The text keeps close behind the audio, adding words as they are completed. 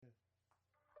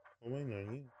I'm waiting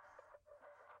on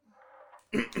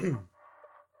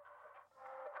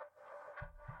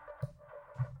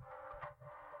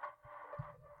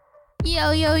you.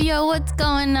 Yo, what's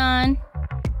going on?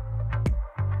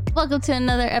 Welcome to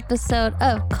another episode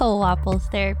of Co-Wapples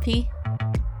Therapy.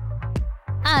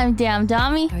 I'm Damn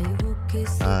Dommy.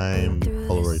 I'm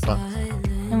Polaroid Fox.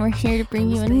 And we're here to bring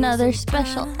you another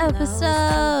special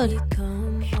episode.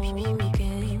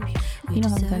 You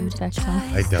don't have a gun back song.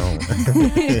 I don't.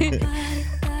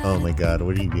 Oh my god,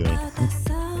 what are you doing?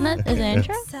 Is it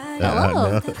intro?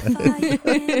 Hello.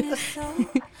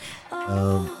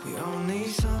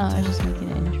 I was just making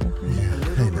an intro for you.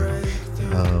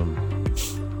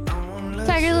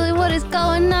 Tiger Lily, what is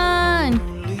going on?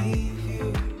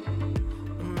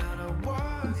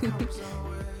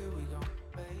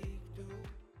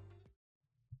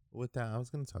 With that, I was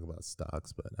going to talk about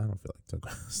stocks, but I don't feel like talking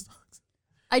about stocks.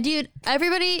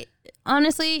 Everybody,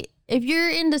 honestly, if you're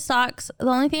into stocks, the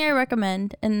only thing I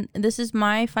recommend, and this is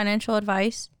my financial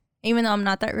advice, even though I'm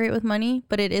not that great with money,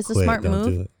 but it is a smart move.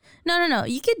 Do it. No,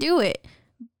 you could do it,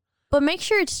 but make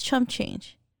sure it's chump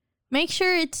change. Make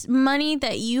sure it's money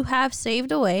that you have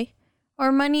saved away,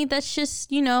 or money that's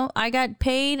just, I got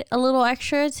paid a little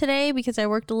extra today because I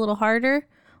worked a little harder,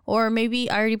 or maybe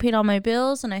I already paid all my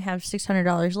bills and I have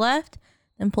 $600 left.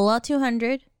 Then pull out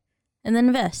 $200 and then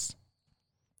invest.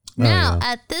 Now,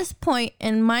 at this point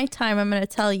in my time, I'm going to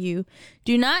tell you,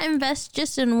 do not invest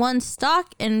just in one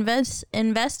stock, invest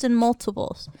in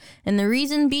multiples. And the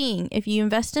reason being, if you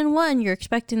invest in one, you're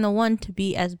expecting the one to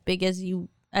be as big as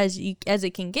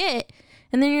it can get,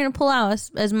 and then you're going to pull out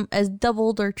as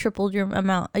doubled or tripled your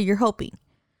amount you're hoping.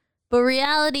 But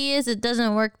reality is it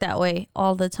doesn't work that way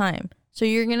all the time. So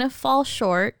you're going to fall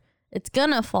short. It's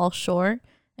going to fall short,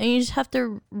 and you just have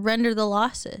to render the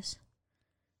losses.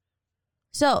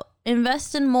 So,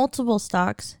 invest in multiple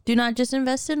stocks. Do not just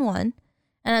invest in one.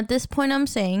 And at this point, I'm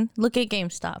saying, look at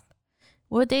GameStop.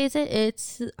 What day is it?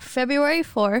 It's February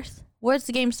 4th. Where's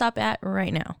the GameStop at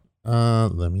right now?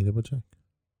 Let me double check.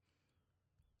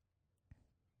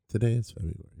 Today is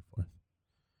February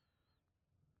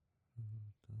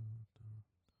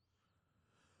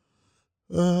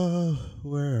 4th.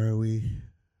 Where are we?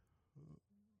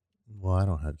 Well, I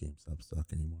don't have GameStop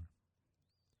stock anymore.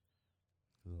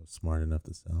 I was smart enough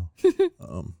to sell.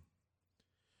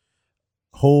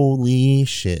 Holy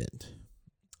shit.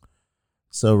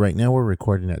 So right now we're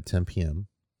recording at 10 p.m.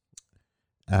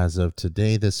 As of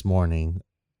today, this morning,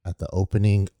 at the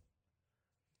opening.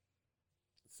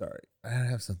 Sorry, I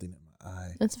have something in my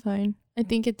eye. That's fine. I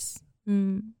think it's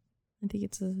the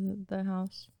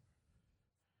house.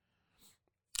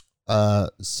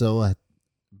 So as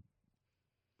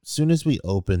soon as we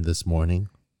opened this morning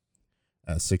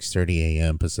at 6:30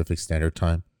 a.m. Pacific Standard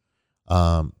Time,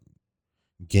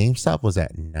 GameStop was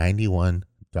at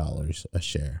 $91 a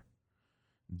share.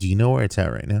 Do you know where it's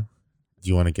at right now? Do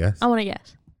you want to guess? I want to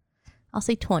guess. I'll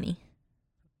say 20.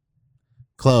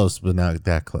 Close, but not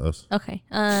that close. Okay.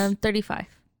 35.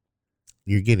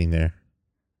 You're getting there.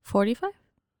 45?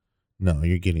 No,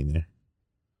 you're getting there.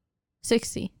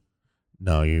 60.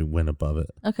 No, you went above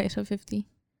it. Okay, so 50.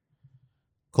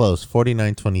 Close.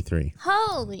 49.23.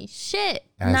 Holy shit.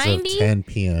 As 90? of 10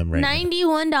 p.m. right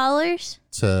 $91? now.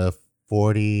 To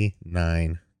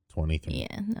 49.23.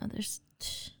 Yeah, no, there's...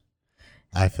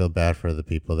 I feel bad for the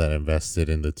people that invested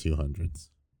in the 200s.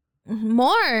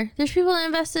 More. There's people that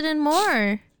invested in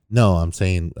more. No, I'm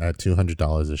saying at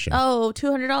 $200 a share. Oh,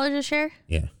 $200 a share?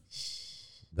 Yeah.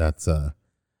 That's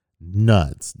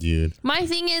nuts, dude. My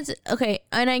thing is, okay,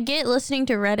 and I get listening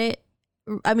to Reddit.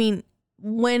 I mean,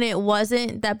 when it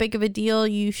wasn't that big of a deal,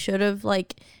 you should have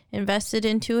invested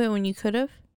into it when you could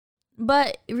have.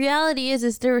 But reality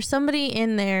is there was somebody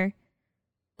in there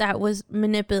that was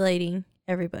manipulating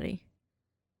everybody.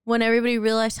 When everybody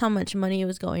realized how much money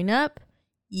was going up,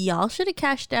 y'all should have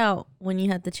cashed out when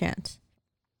you had the chance.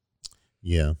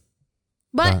 Yeah.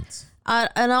 But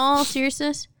in all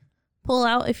seriousness, pull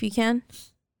out if you can.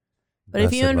 But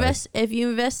if you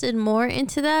invested more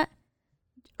into that,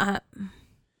 I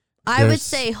would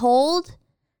say hold,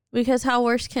 because how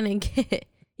worse can it get?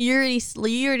 You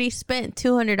already spent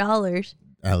 $200.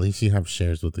 At least you have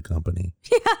shares with the company.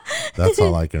 Yeah. That's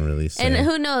all I can really say. And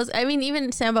who knows? I mean,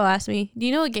 even Sambo asked me, do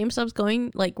you know what GameStop's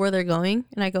going, where they're going?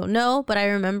 And I go, no, but I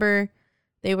remember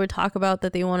they would talk about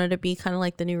that they wanted to be kind of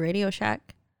like the new Radio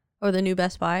Shack or the new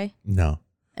Best Buy. No.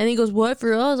 And he goes, what, for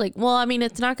real? I was like, well, I mean,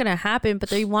 it's not going to happen, but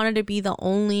they wanted to be the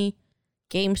only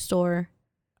game store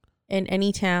in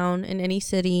any town, in any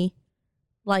city,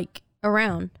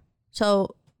 around.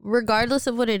 So regardless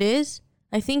of what it is,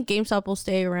 I think GameStop will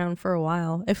stay around for a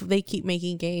while if they keep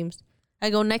making games. I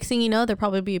go, next thing you know, there'll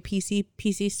probably be a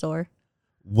PC store.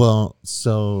 Well,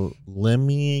 so let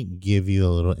me give you a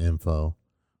little info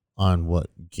on what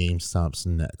GameStop's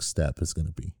next step is going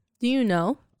to be. Do you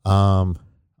know?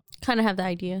 Kind of have the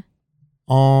idea.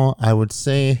 I would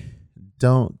say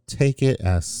don't take it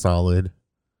as solid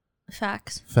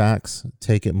facts.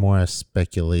 Take it more as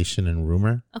speculation and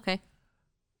rumor. Okay.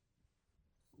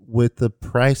 With the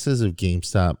prices of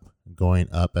GameStop going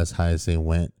up as high as they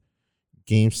went,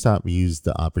 GameStop used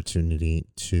the opportunity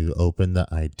to open the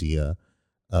idea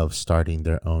of starting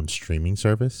their own streaming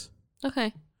service.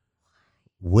 Okay.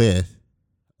 With,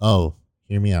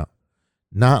 hear me out,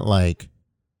 not like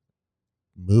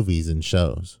movies and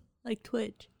shows. Like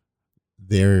Twitch.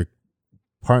 They're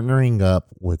partnering up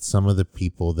with some of the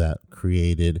people that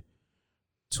created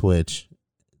Twitch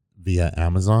via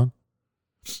Amazon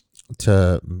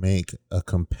to make a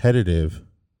competitive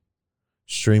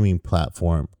streaming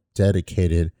platform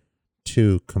dedicated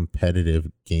to competitive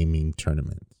gaming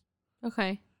tournaments.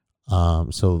 Okay.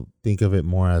 So think of it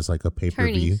more as like a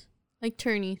pay-per-view. Like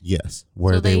tourneys. Yes,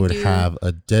 where they would have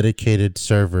a dedicated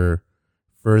server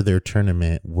for their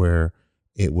tournament where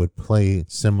it would play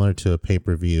similar to a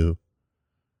pay-per-view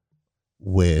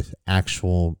with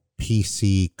actual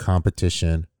PC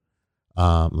competition,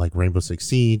 like Rainbow Six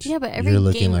Siege. Yeah, but every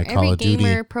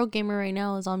pro gamer right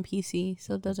now is on PC,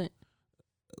 so it doesn't.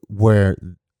 Where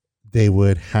they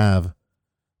would have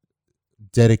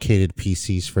dedicated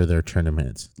PCs for their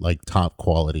tournaments, like top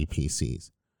quality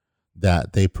PCs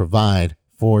that they provide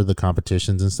for the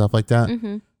competitions and stuff like that.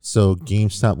 Mm-hmm. So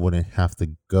GameStop wouldn't have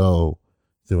to go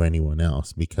through anyone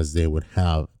else because they would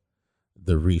have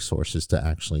the resources to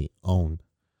actually own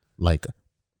like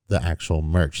the actual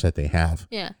merch that they have.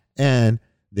 Yeah. And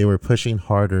they were pushing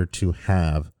harder to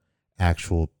have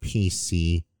actual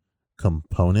PC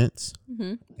components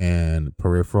and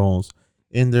peripherals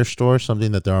in their store,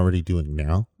 something that they're already doing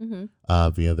now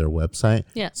via their website.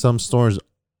 Yeah. Some stores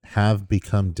have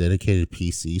become dedicated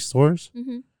PC stores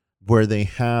where they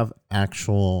have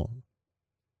actual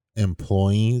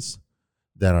employees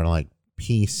that are like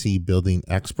PC building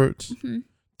experts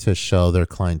to show their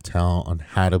clientele on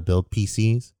how to build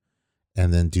PCs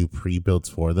and then do pre-builds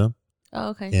for them. Oh,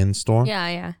 okay. In store.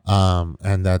 Yeah.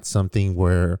 And that's something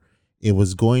where it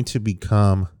was going to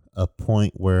become a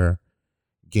point where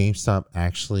GameStop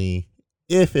actually,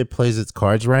 if it plays its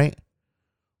cards right,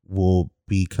 will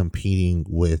be competing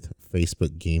with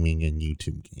Facebook gaming and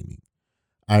YouTube gaming.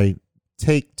 I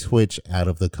take Twitch out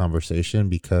of the conversation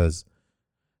because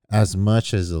as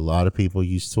much as a lot of people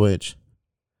use Twitch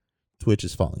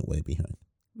is falling way behind.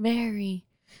 Very.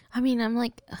 I mean, I'm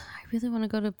like, I really want to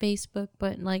go to Facebook,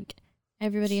 but like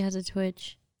everybody has a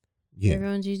Twitch. Yeah.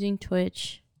 Everyone's using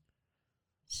Twitch.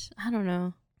 I don't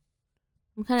know.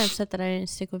 I'm kind of upset that I didn't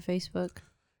stick with Facebook.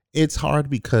 It's hard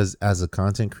because as a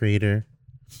content creator,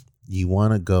 you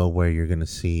want to go where you're going to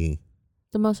see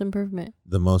the most improvement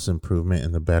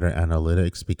and the better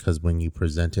analytics, because when you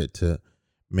present it to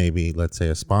maybe, let's say,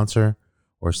 a sponsor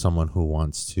or someone who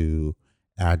wants to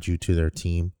add you to their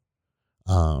team,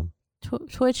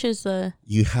 Twitch is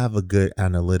you have a good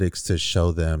analytics to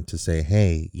show them to say,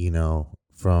 hey,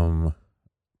 from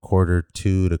quarter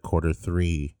 2 to quarter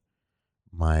 3,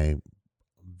 my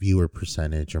viewer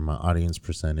percentage or my audience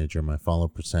percentage or my follow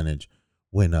percentage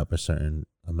went up a certain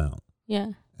amount.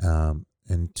 Yeah.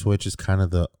 And Twitch is kind of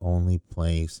the only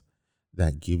place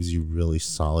that gives you really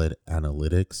solid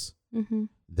analytics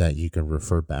that you can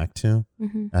refer back to,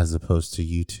 as opposed to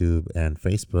YouTube and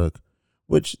Facebook,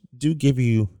 which do give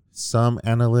you some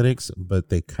analytics, but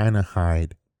they kind of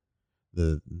hide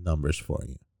the numbers for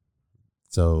you.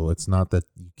 So it's not that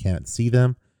you can't see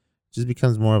them, it just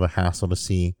becomes more of a hassle to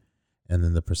see. And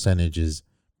then the percentage is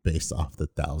based off the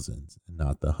thousands and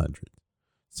not the hundreds.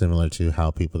 Similar to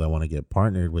how people that want to get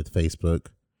partnered with Facebook,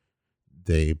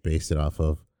 they base it off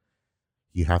of,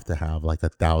 you have to have like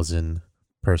 1,000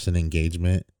 person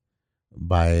engagement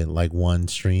by like one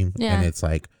stream. Yeah. And it's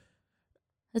like,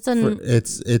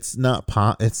 it's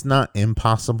not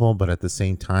impossible, but at the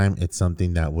same time, it's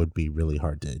something that would be really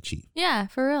hard to achieve. Yeah,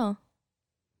 for real.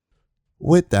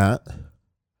 With that,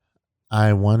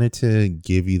 I wanted to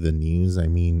give you the news. I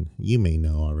mean, you may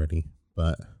know already,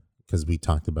 but because we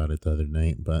talked about it the other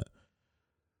night, but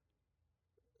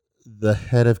the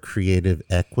head of Creative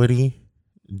Equity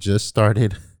just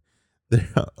started their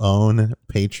own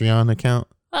Patreon account.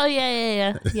 Oh,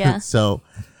 yeah. So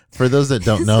for those that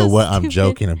don't know what I'm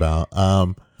joking about,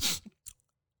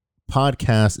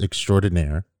 Podcast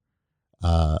Extraordinaire,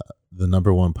 the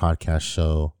number one podcast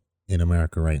show in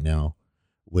America right now,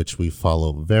 which we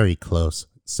follow very close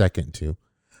second to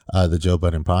the Joe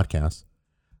Budden podcast,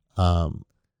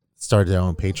 started their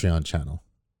own Patreon channel.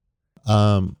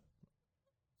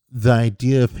 The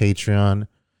idea of Patreon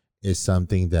is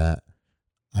something that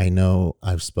I know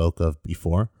I've spoke of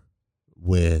before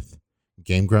with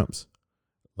Game Grumps,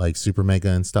 like Super Mega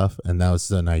and stuff. And that was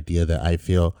an idea that I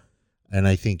feel, and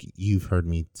I think you've heard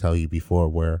me tell you before,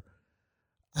 where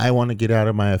I want to get out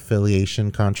of my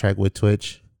affiliation contract with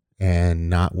Twitch and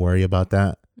not worry about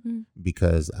that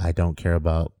because I don't care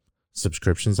about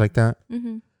subscriptions like that.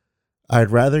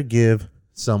 I'd rather give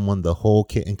someone the whole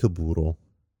kit and caboodle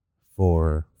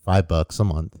for $5 a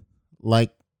month,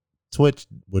 like Twitch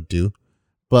would do,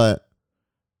 but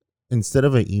instead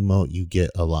of an emote, you get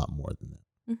a lot more than that.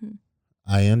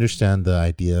 I understand the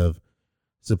idea of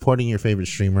supporting your favorite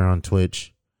streamer on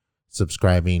Twitch,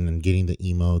 subscribing and getting the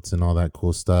emotes and all that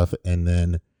cool stuff. And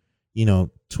then, you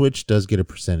know, Twitch does get a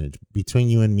percentage. Between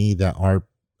you and me that are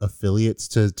affiliates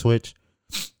to Twitch,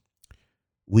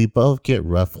 we both get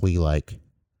roughly, like,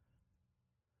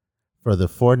 for the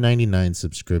 $4.99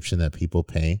 subscription that people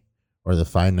pay, or the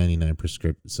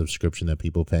 $5.99 subscription that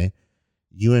people pay,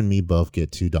 you and me both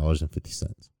get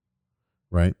 $2.50,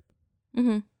 right?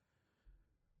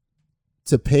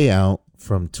 To pay out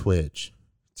from Twitch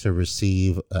to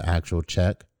receive an actual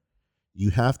check,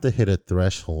 you have to hit a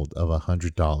threshold of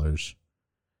 $100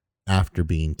 after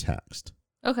being taxed.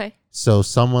 Okay. So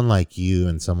someone like you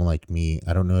and someone like me,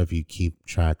 I don't know if you keep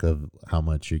track of how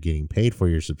much you're getting paid for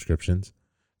your subscriptions,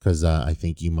 because I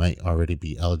think you might already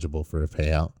be eligible for a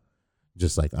payout,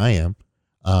 just like I am.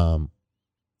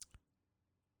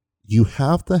 You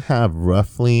have to have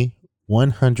roughly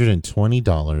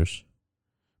 $120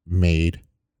 made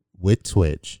with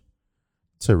Twitch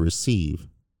to receive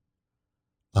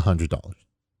 $100.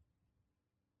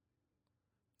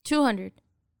 200.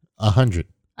 100.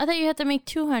 I thought you had to make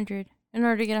 200 in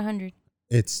order to get 100.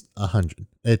 It's 100.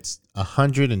 It's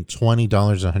 $120,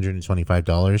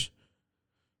 $125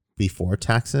 before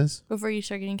taxes. Before you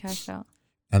start getting cashed out.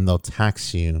 And they'll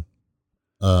tax you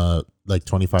like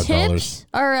 $25. Tips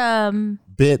or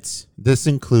bits. This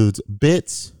includes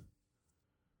bits,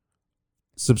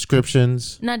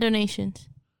 subscriptions. Not donations.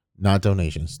 Not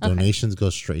donations. Okay. Donations go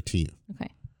straight to you.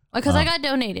 Okay. Because I got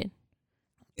donated.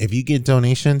 If you get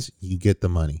donations, you get the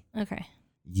money. Okay.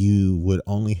 You would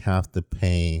only have to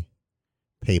pay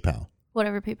PayPal.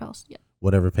 Whatever PayPal's. Yeah.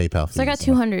 Whatever PayPal fees. So I got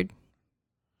 $200.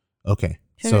 Okay.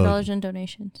 $200 in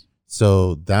donations.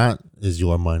 So that is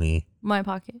your money. My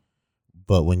pocket.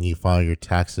 But when you file your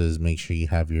taxes, make sure you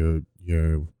have your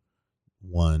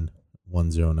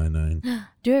 1099.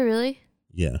 Do I really?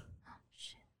 Yeah. Oh,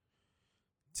 shit.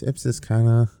 Tips is kind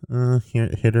of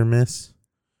hit or miss,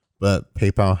 but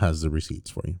PayPal has the receipts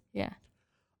for you. Yeah.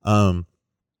 The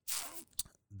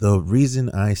reason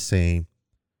I say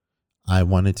I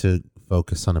wanted to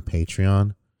focus on a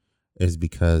Patreon is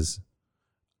because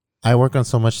I work on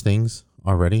so much things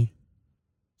already.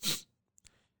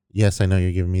 Yes, I know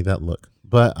you're giving me that look,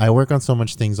 but I work on so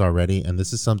much things already, and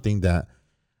this is something that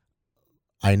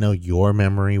I know your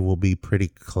memory will be pretty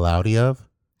cloudy of,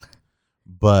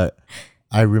 but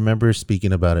I remember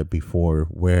speaking about it before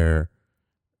where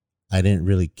I didn't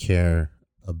really care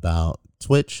about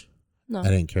Twitch. No. I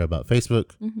didn't care about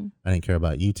Facebook. Mm-hmm. I didn't care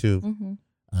about YouTube. Mm-hmm.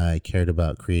 I cared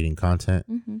about creating content.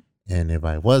 Mm-hmm. And if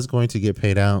I was going to get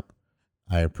paid out,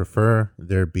 I prefer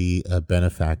there be a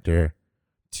benefactor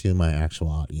to my actual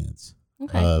audience.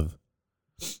 Okay.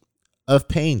 Of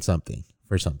paying something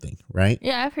for something, right?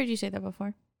 Yeah, I've heard you say that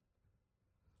before.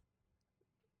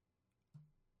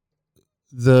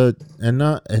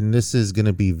 And this is going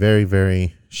to be very,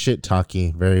 very shit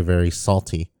talky, very, very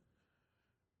salty.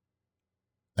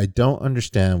 I don't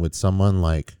understand with someone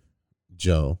like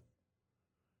Joe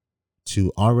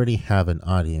to already have an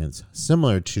audience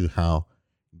similar to how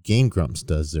Game Grumps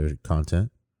does their content.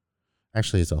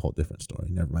 Actually, it's a whole different story.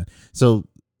 Never mind. So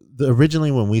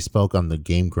originally when we spoke on the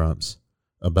Game Grumps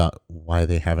about why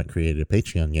they haven't created a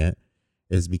Patreon yet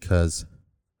is because,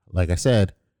 like I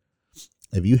said,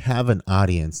 if you have an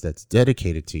audience that's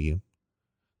dedicated to you,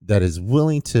 that is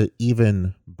willing to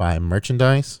even buy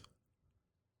merchandise,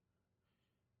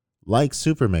 like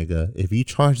Super Mega, if you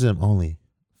charge them only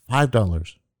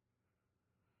 $5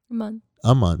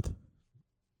 a month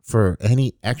for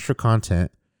any extra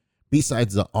content,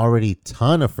 besides the already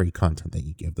ton of free content that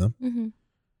you give them, mm-hmm.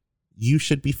 you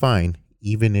should be fine,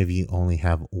 even if you only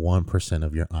have 1%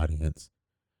 of your audience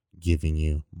giving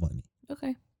you money.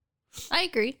 Okay. I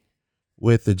agree.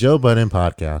 With the Joe Budden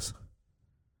podcast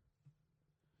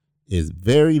is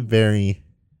very, very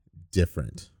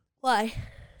different. Why?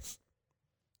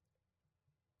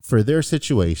 For their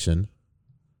situation,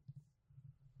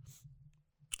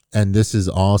 and this is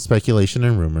all speculation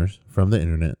and rumors from the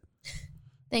internet,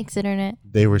 Thanks, internet.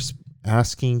 They were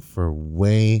asking for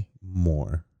way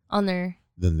more on their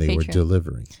than they were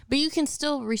delivering. But you can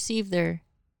still receive their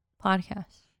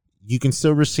podcast. You can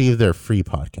still receive their free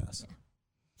podcast.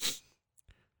 Yeah.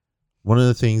 One of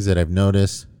the things that I've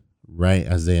noticed, right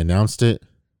as they announced it,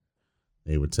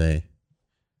 they would say,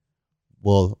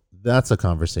 well, that's a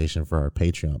conversation for our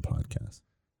Patreon podcast.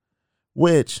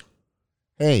 Which,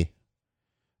 hey,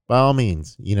 by all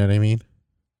means, you know what I mean?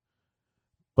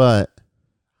 But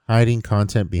hiding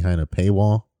content behind a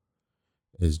paywall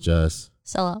is just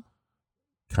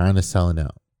kind of selling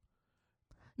out.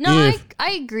 No,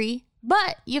 I agree.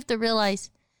 But you have to realize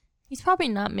he's probably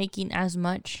not making as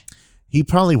much. He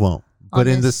probably won't. But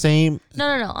in the same... No.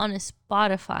 On his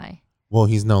Spotify. Well,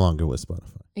 he's no longer with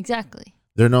Spotify. Exactly.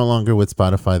 They're no longer with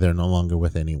Spotify. They're no longer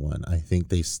with anyone. I think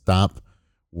they stopped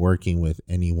working with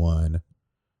anyone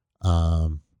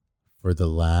for the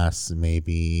last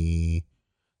maybe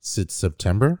since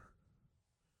September.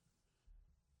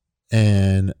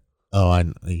 And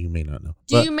you may not know.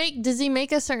 Does he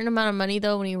make a certain amount of money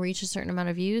though when he reaches a certain amount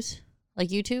of views? Like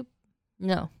YouTube?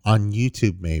 No. On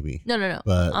YouTube maybe. No.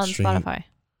 But on Spotify.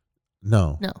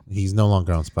 No. He's no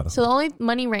longer on Spotify. So the only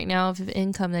money right now of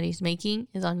income that he's making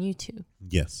is on YouTube.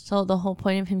 Yes. So the whole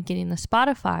point of him getting the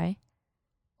Spotify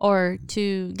or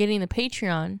to getting the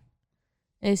Patreon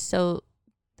is so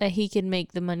that he can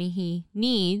make the money he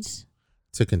needs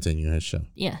to continue his show.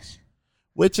 Yes.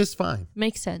 Which is fine.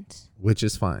 Makes sense. Which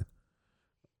is fine.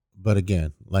 But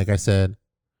again, like I said,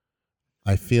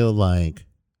 I feel like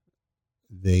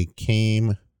they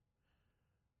came...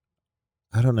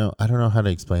 I don't know how to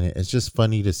explain it. It's just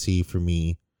funny to see for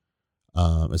me,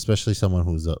 especially someone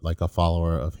who's like a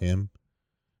follower of him,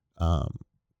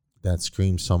 that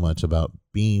screams so much about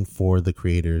being for the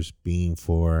creators, being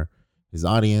for his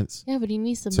audience. Yeah, but he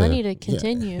needs the money to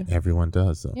continue. Yeah, everyone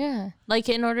does, though. Yeah, like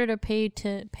in order to pay.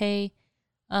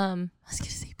 I was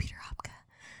gonna say Peter Hopka.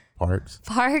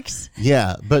 Parks.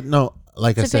 Yeah, but no,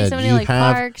 like I said, you like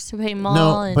have Parks to pay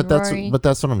Maul and Rory. But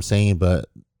that's what I'm saying. But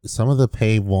some of the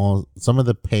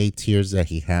pay tiers that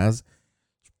he has,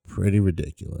 pretty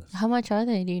ridiculous. How much are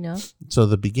they? Do you know? So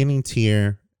the beginning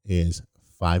tier is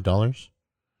 $5,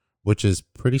 which is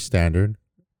pretty standard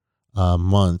a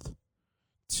month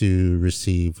to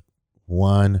receive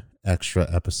one extra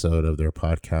episode of their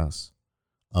podcast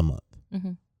a month.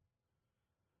 Mm-hmm.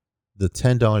 The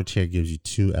 $10 tier gives you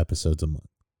 2 episodes a month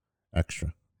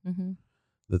extra. Mm-hmm.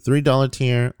 The $3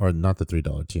 tier, or not the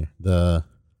 $3 tier, the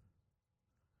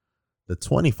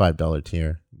 $25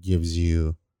 tier gives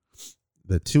you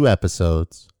the 2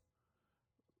 episodes,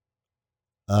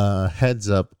 heads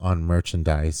up on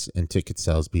merchandise and ticket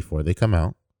sales before they come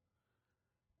out,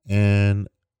 and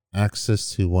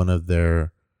access to one of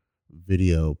their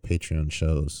video Patreon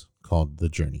shows called The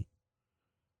Journey,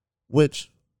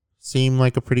 which seemed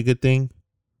like a pretty good thing,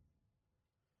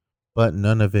 but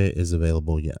none of it is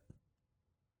available yet.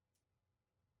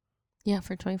 Yeah,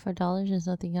 for $25, there's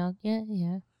nothing out yet.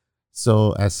 Yeah.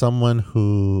 So as someone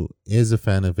who is a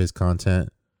fan of his content,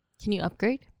 can you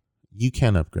upgrade? You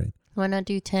can upgrade. Why not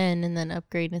do 10 and then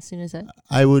upgrade as soon as that?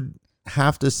 I would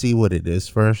have to see what it is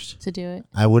first to do it.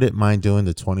 I wouldn't mind doing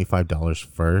the $25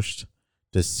 first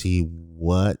to see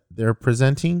what they're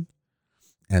presenting,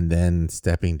 and then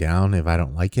stepping down if I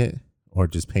don't like it, or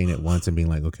just paying it once and being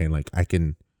like, okay, like I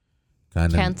can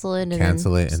kind of cancel it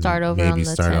and start over maybe on the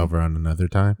start 10. over on another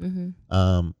time.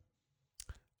 Mm-hmm.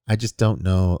 I just don't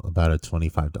know about a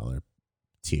 $25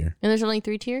 tier. And there's only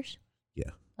 3 tiers?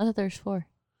 Yeah. I thought there was 4.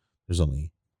 There's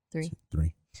only 3.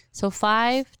 3. So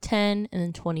 5, 10, and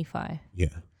then 25. Yeah.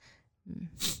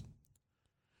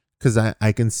 Because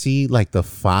I can see like the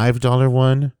 $5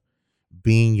 one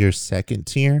being your second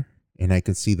tier, and I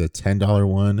can see the $10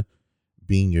 one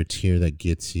being your tier that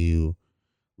gets you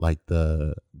like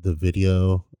the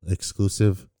video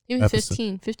exclusive. Even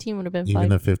episode. 15 would have been fine.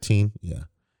 Even a 15, yeah.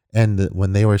 And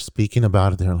when they were speaking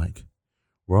about it, they're like,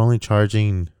 we're only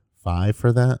charging $5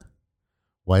 for that.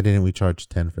 Why didn't we charge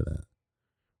 10 for that?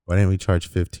 Why didn't we charge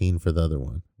 15 for the other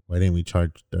one? Why didn't we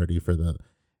charge 30 for the...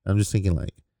 I'm just thinking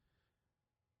like,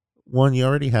 one, you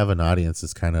already have an audience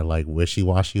that's kind of like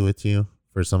wishy-washy with you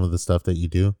for some of the stuff that you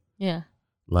do. Yeah.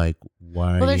 Like,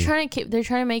 why? Well, they're trying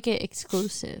to make it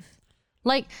exclusive.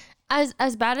 Like,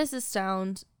 as bad as this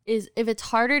sounds, is if it's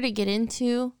harder to get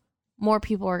into, more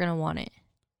people are gonna want it.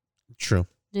 True.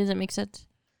 Does that make sense?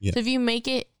 Yeah. So if you make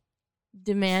it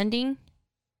demanding,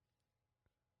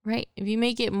 right? If you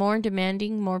make it more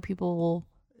demanding, more people will.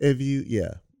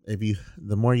 The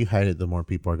more you hide it, the more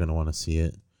people are gonna want to see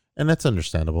it, and that's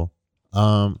understandable.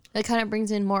 That kind of brings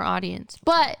in more audience,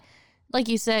 but like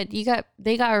you said,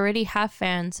 they already have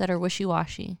fans that are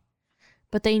wishy-washy.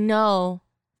 but they know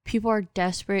people are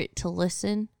desperate to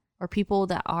listen, or people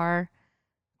that are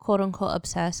quote unquote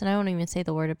obsessed, and I won't even say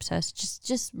the word obsessed,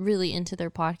 just really into their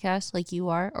podcast like you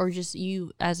are, or just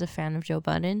you as a fan of Joe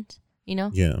Budden, you know?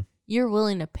 Yeah. You're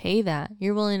willing to pay that.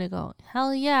 You're willing to go,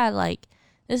 hell yeah, like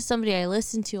this is somebody I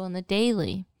listen to on the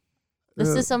daily. This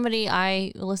is somebody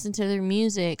I listen to their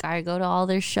music. I go to all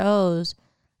their shows.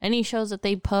 Any shows that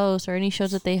they post or any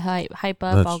shows that they hype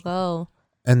up, I'll go.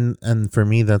 And for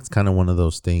me, that's kind of one of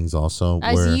those things also.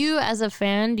 As a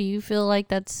fan, do you feel like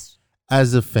that's...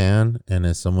 As a fan and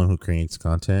as someone who creates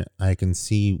content, I can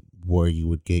see where you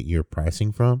would get your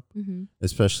pricing from,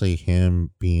 especially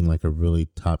him being like a really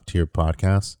top tier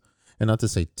podcast. And not to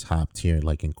say top tier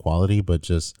like in quality, but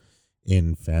just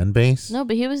in fan base. No,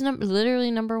 but he was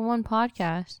literally number one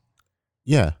podcast.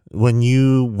 Yeah, when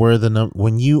you were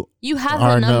when you have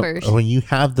the numbers, when you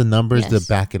have the numbers to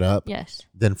back it up, yes,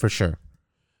 then for sure.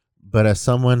 But as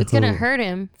someone it's gonna hurt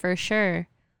him for sure.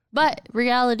 But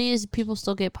reality is, people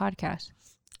still get podcasts,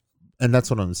 and that's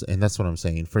what I'm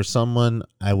saying. For someone,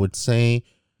 I would say,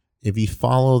 if you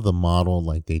follow the model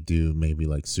like they do, maybe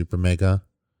like Super Mega,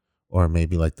 or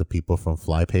maybe like the people from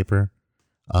Flypaper,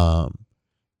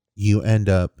 you end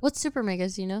up. What's Super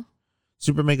Megas? You know,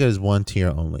 Super Mega is one tier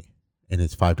only. And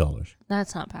it's $5.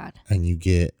 That's not bad. And you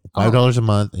get $5 a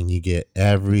month, and you get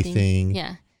everything.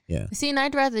 Yeah. Yeah. See, and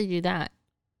I'd rather do that,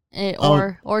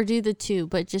 or do the two.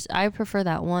 But I prefer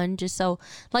that one. Just so,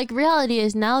 like, reality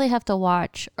is now they have to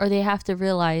watch, or they have to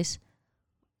realize.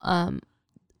 You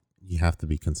have to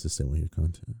be consistent with your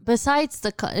content. Besides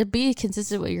be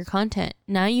consistent with your content,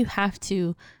 now you have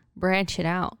to branch it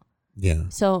out. Yeah.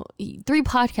 So 3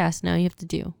 podcasts now you have to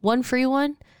do. 1 free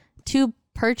one, 2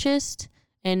 purchased.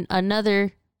 And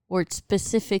another word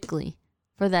specifically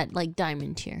for that, like,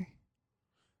 diamond tier.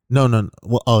 No.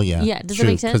 Well, oh yeah. Yeah. Does that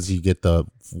make sense? Because you get the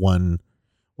one.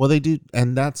 Well, they do,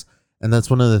 and that's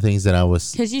one of the things that I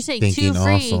was. Because you say 2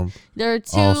 free, also, there are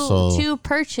two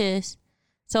purchase.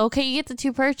 So okay, you get the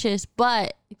 2 purchase,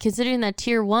 but considering that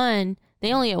tier 1,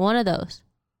 they only get 1 of those.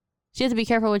 So you have to be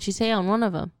careful what you say on one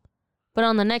of them. But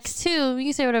on the next 2, you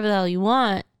can say whatever the hell you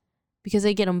want because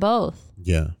they get them both.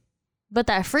 Yeah. But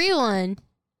that free one,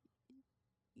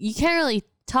 you can't really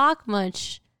talk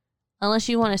much unless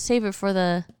you want to save it for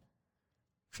the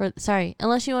Patreon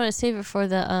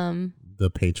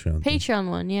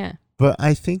one, yeah. But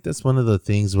I think that's one of the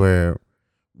things where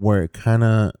it kind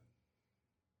of,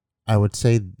 I would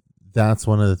say that's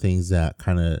one of the things that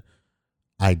kind of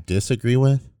I disagree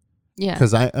with. Yeah.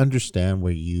 Because I understand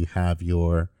where you have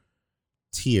your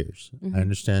tiers. I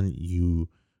understand you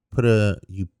put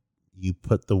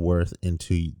the worth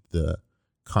into the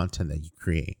content that you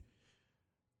create.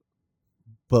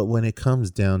 But when it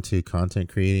comes down to content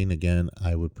creating, again,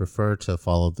 I would prefer to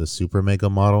follow the Super Mega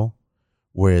model,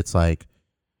 where it's like,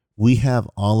 we have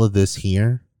all of this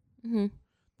here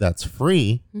that's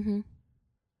free.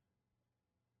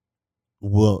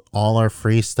 All our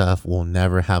free stuff will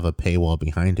never have a paywall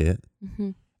behind it.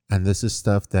 And this is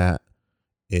stuff that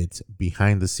it's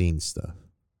behind the scenes stuff.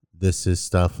 This is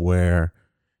stuff where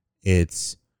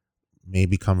it's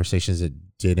maybe conversations that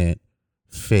didn't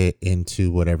fit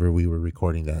into whatever we were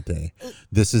recording that day.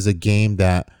 This is a game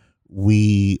that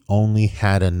we only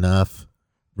had enough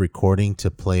recording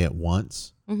to play it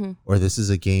once. Or this is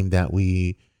a game that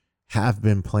we have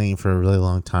been playing for a really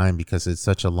long time because it's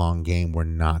such a long game. We're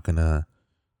not going to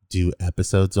do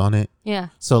episodes on it. Yeah.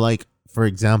 So, like, for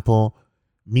example,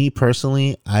 me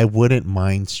personally, I wouldn't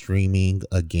mind streaming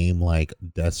a game like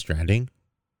Death Stranding.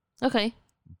 Okay.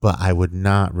 But I would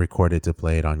not record it to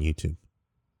play it on YouTube.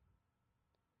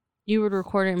 You would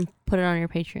record it and put it on your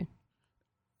Patreon?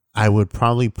 I would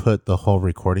probably put the whole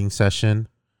recording session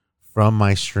from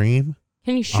my stream.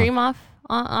 Can you stream off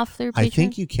their Patreon? I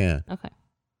think you can. Okay.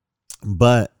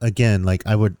 But again, like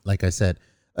I said,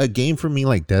 a game for me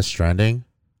like Death Stranding,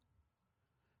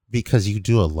 because you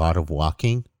do a lot of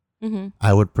walking,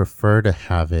 I would prefer to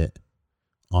have it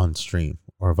on stream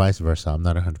or vice versa. I'm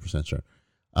not 100% sure.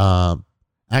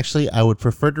 Actually, I would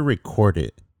prefer to record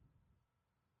it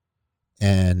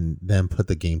and then put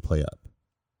the gameplay up.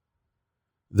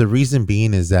 The reason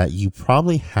being is that you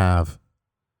probably have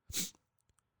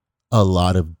a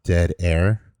lot of dead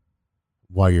air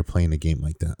while you're playing a game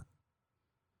like that,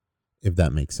 if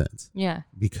that makes sense. Yeah.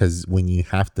 Because when you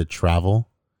have to travel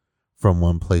from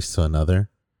one place to another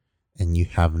and you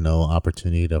have no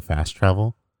opportunity to fast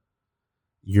travel,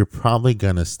 you're probably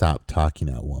going to stop talking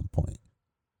at one point.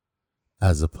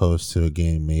 As opposed to a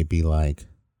game maybe like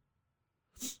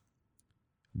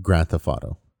Grand Theft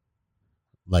Auto.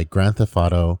 Like Grand Theft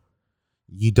Auto,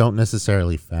 you don't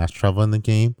necessarily fast travel in the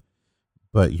game,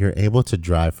 but you're able to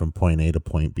drive from point A to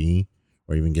point B,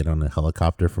 or even get on a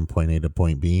helicopter from point A to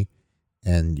point B,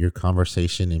 and your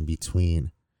conversation in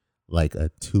between, like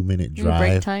a 2-minute drive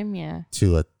break time,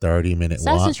 to a 30-minute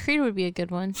walk. Assassin's Creed would be a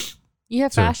good one. You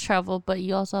have fast travel, but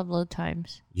you also have load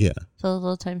times. Yeah. So the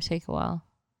load times take a while.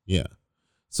 Yeah.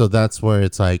 So that's where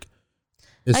it's like,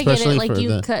 especially I get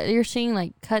it. Like you're seeing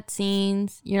like cut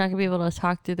scenes. You're not gonna be able to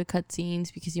talk through the cut scenes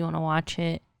because you want to watch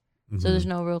it. Mm-hmm. So there's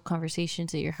no real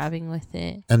conversations that you're having with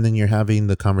it. And then you're having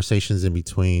the conversations in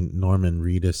between Norman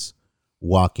Reedus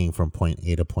walking from point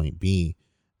A to point B.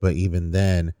 But even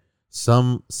then,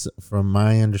 from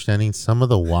my understanding, some of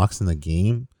the walks in the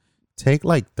game take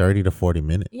like 30 to 40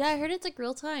 minutes. Yeah, I heard it's like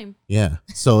real time. Yeah.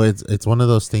 So it's one of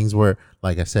those things where,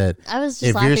 like I said, I was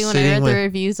just laughing when I read the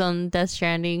reviews on Death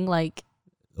Stranding, like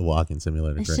the walking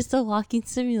simulator. It's just a walking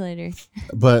simulator.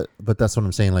 But that's what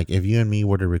I'm saying. Like, if you and me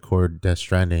were to record Death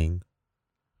Stranding,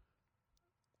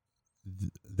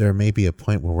 there may be a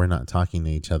point where we're not talking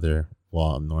to each other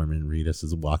while Norman Reedus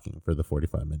is walking for the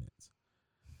 45 minutes.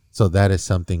 So that is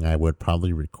something I would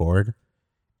probably record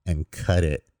and cut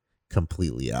it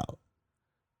completely out.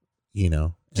 You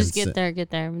know, just get there,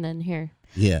 and then here.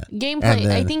 Yeah. Gameplay.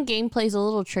 I think gameplay is a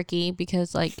little tricky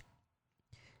because, like,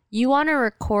 you want to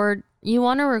record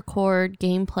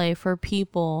gameplay for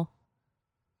people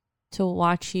to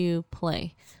watch you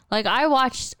play. Like, I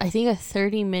watched, I think, a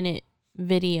 30-minute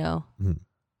video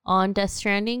on Death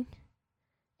Stranding,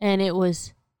 and it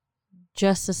was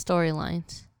just the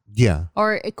storylines. Yeah.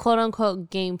 Or a quote unquote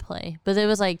gameplay. But it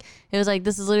was like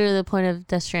this is literally the point of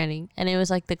Death Stranding. And it was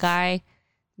like the guy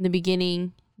in the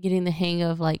beginning getting the hang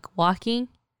of like walking,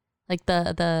 like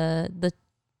the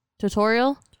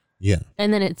tutorial. Yeah.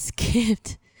 And then it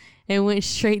skipped and went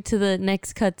straight to the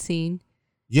next cutscene.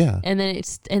 Yeah. And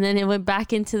then it went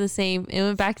back into the same. It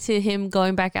went back to him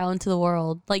going back out into the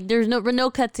world. Like there's no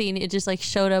cutscene. It just like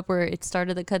showed up where it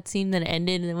started the cutscene, then it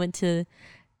ended, and it went to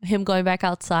him going back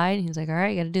outside. And he was like, "All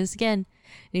right, gotta do this again."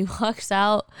 And he walks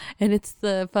out, and it's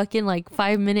the fucking like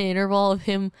 5-minute interval of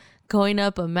him going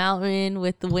up a mountain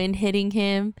with the wind hitting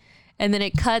him, and then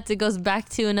it cuts. It goes back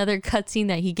to another cutscene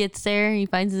that he gets there and he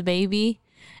finds the baby.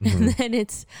 And then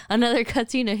it's another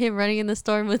cutscene of him running in the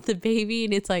storm with the baby,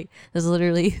 and it's like that's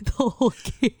literally the whole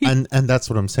game. And that's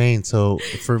what I'm saying. So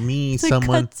for me, it's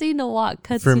someone cutscene to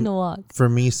walk. For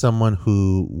me, someone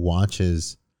who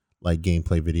watches like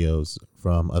gameplay videos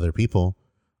from other people,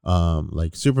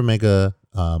 like Super Mega,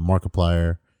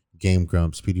 Markiplier, Game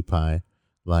Grumps, PewDiePie,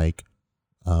 like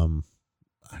I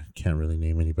can't really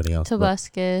name anybody else.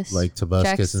 Tobuscus, like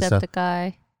Tobuscus and stuff.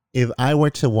 Jacksepticeye. If I were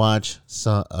to watch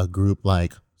a group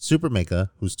like Super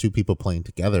Mega, who's two people playing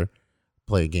together,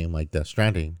 play a game like Death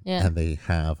Stranding, and they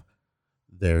have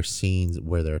their scenes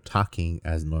where they're talking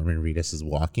as Norman Reedus is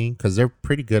walking, because they're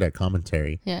pretty good at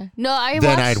commentary. Yeah. No,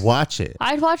 I'd watch it.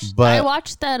 I watched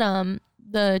that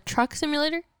the truck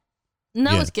simulator. And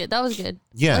that was good. That was good.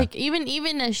 Yeah. Like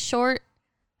even as short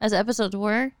as episodes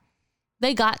were,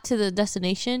 they got to the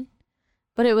destination,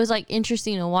 but it was like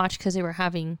interesting to watch because they were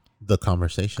having the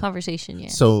conversation. Yeah.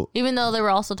 So even though they were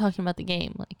also talking about the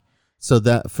game, like. So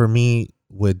that for me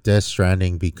with Death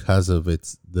Stranding, because of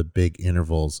the big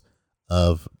intervals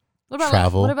of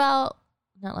travel. What about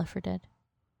not Left 4 Dead?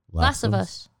 Last of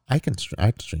Us. I'd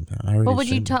stream that. But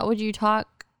would you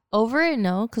talk over it?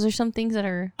 No, because there's some things that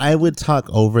are. I would talk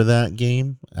over that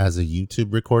game as a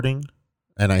YouTube recording,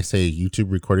 and I say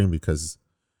YouTube recording because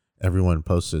everyone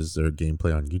posts their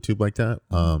gameplay on YouTube like that.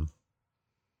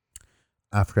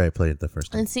 After I played it the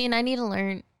first time. And see, and I need to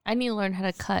learn how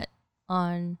to cut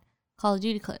on Call of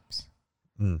Duty clips.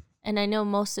 And I know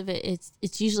most of it,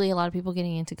 it's usually a lot of people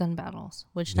getting into gun battles,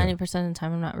 which 90% of the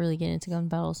time I'm not really getting into gun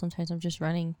battles. Sometimes I'm just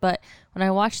running. But when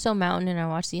I watch Stone Mountain and I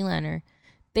watch Zealander,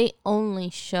 they only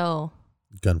show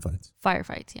gunfights.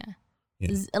 Firefights, yeah.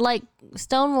 Like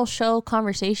Stone will show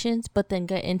conversations, but then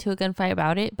get into a gunfight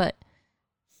about it. But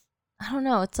I don't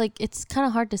know. It's like, it's kind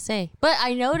of hard to say. But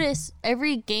I notice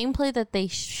every gameplay that they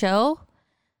show,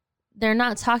 they're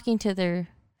not talking to their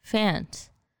fans.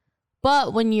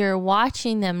 But when you're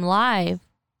watching them live,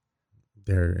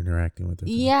 they're interacting with their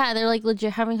fans. Yeah, they're like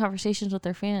legit having conversations with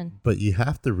their fans. But you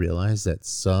have to realize that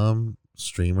some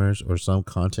streamers or some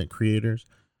content creators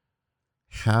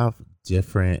have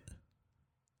different,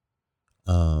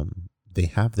 they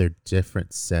have their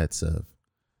different sets of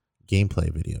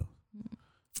gameplay video.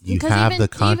 You have the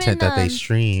content that they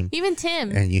stream. Even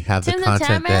Tim. And you have the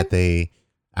content that they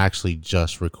actually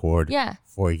just record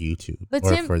for YouTube but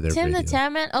or for their Tim video. the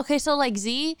Tam Man. Okay, so like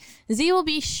Z will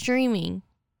be streaming,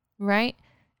 right?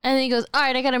 And then he goes, all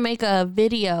right, I got to make a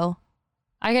video.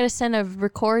 I got to send a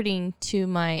recording to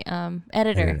my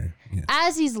editor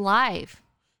as he's live.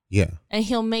 Yeah. And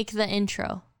he'll make the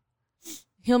intro.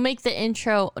 He'll make the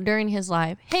intro during his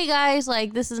live. Hey guys,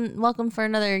 like this is welcome for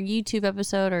another YouTube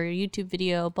episode or YouTube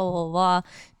video, blah, blah, blah.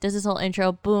 Does this whole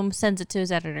intro, boom, sends it to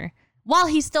his editor while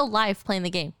he's still live playing the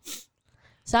game.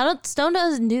 Stone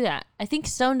doesn't do that. I think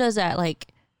Stone does that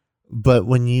like. But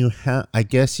when you have, I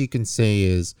guess you can say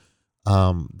is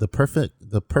the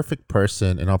perfect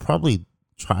person, and I'll probably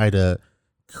try to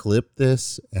clip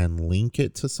this and link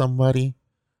it to somebody.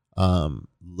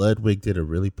 Ludwig did a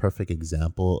really perfect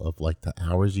example of like the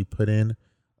hours you put in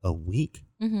a week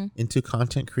into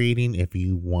content creating if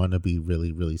you want to be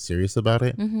really, really serious about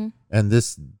it. And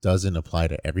this doesn't apply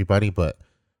to everybody, but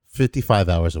 55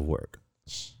 hours of work.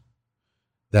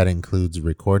 That includes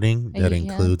recording. That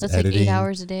includes that's editing. Like 8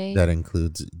 hours a day. That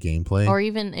includes gameplay. Or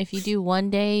even if you do one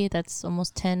day, that's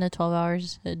almost 10 to 12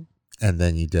 hours. And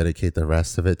then you dedicate the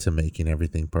rest of it to making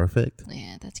everything perfect.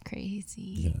 Yeah, that's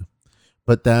crazy. Yeah.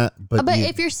 But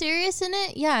if you're serious in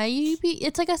it, yeah,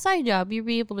 it's like a side job. You'll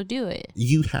be able to do it.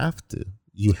 You have to.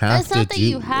 You have it's to. Not that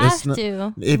you have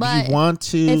to. If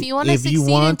you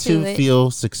want to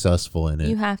feel successful in it,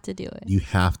 you have to do it. You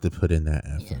have to put in that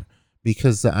effort. Yeah.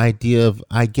 Because the idea of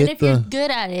if you're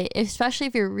good at it, especially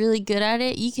if you're really good at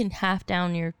it, you can half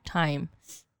down your time.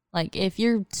 Like if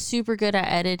you're super good at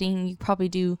editing, you probably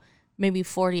do maybe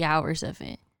 40 hours of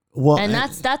it. Well, and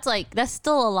that's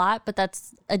still a lot, but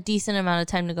that's a decent amount of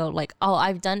time to go like, oh,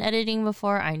 I've done editing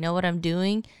before. I know what I'm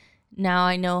doing. Now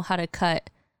I know how to cut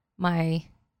my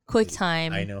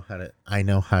QuickTime. I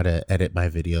know how to edit my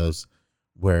videos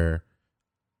where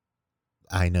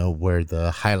I know where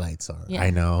the highlights are. Yeah. I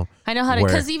know how to,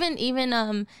 because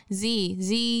even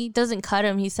Z doesn't cut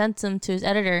them. He sends them to his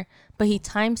editor, but he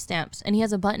timestamps, and he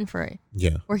has a button for it.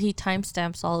 Yeah, where he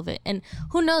timestamps all of it, and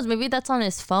who knows? Maybe that's on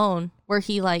his phone where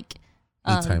he like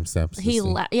he timestamps. He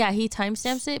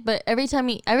timestamps it. But every time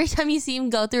you see him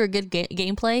go through a good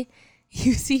gameplay,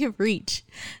 you see him reach.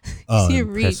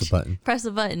 Press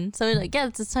a button. So you're like, yeah,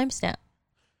 it's a timestamp.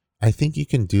 I think you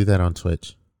can do that on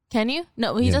Twitch. Can you?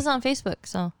 No, he does it on Facebook.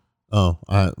 So. Oh,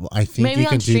 I think maybe you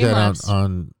can do that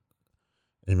on,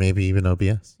 and maybe even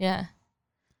OBS. Yeah,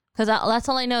 because that's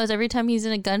all I know is every time he's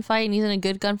in a gunfight and he's in a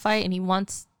good gunfight and he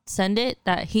wants to send it,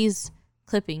 that he's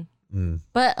clipping.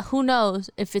 But who knows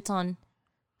if it's on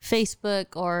Facebook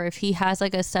or if he has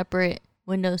like a separate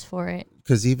Windows for it.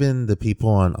 Because even the people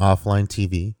on offline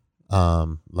TV,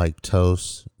 like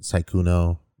Toast,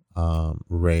 Saikuno,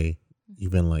 Ray,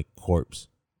 even like Corpse,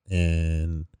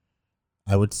 and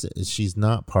I would say she's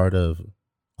not part of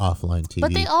offline TV.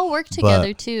 But they all work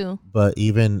together too. But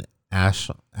even Ash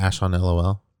on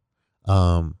LOL,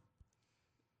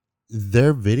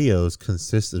 their videos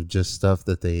consist of just stuff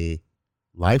that they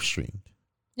live streamed.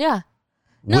 Yeah.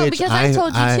 No, because I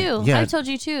told you too. Yeah. I told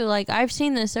you too. Like I've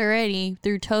seen this already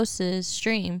through Toast's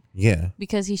stream. Yeah.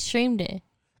 Because he streamed it.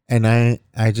 And I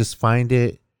just find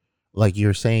it like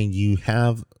you're saying, you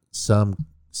have some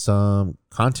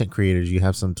content creators, you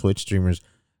have some Twitch streamers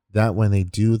that when they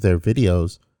do their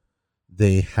videos,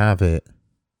 they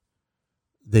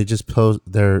just post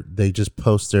their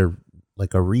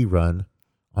like a rerun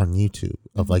on YouTube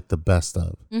of like the best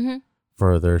of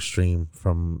for their stream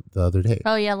from the other day.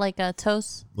 Oh yeah, like a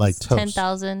Toast, like Toast.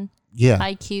 10,000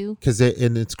 IQ. Because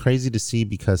it's crazy to see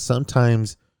because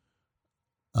sometimes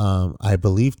I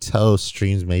believe Toast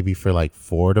streams maybe for like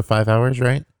 4 to 5 hours,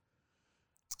 right?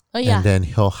 Oh yeah. And then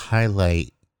he'll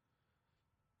highlight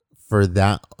for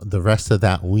the rest of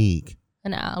that week.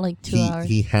 An hour, like 2 hours.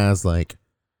 He has like,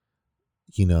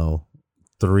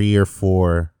 3 or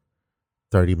 4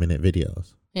 30-minute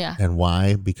videos. Yeah. And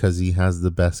why? Because he has the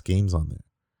best games on there.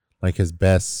 Like his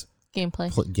best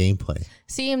gameplay.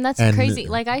 See, and that's crazy.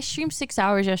 Like I streamed 6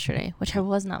 hours yesterday, which I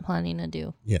was not planning to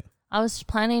do. Yeah. I was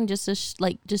planning just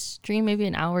to just stream maybe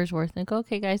an hour's worth and go,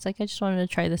 okay guys, like I just wanted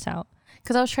to try this out.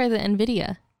 Because I was trying the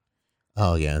NVIDIA.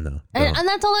 Oh yeah, no. And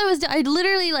that's all I was doing. I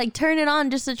literally like turned it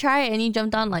on just to try it, and you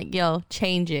jumped on like, yo,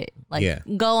 change it. Like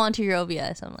go onto your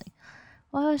OBS. I'm like,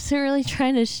 well, I was really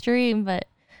trying to stream, but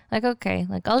like, okay,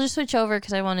 like I'll just switch over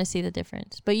because I want to see the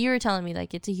difference. But you were telling me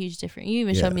like it's a huge difference. You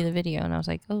even showed me the video, and I was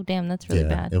like, oh damn, that's really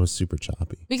bad. It was super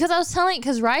choppy. Because I was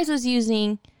because Rise was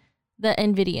using the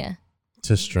NVIDIA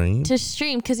to stream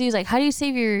because he was like, how do you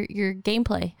save your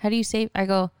gameplay? How do you save? I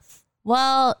go,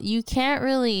 well, you can't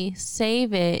really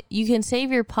save it. You can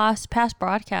save your past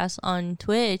broadcasts on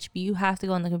Twitch, but you have to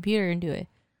go on the computer and do it.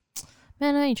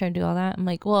 Man, I ain't trying to do all that. I'm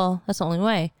like, well, that's the only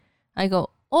way. I go,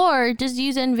 or just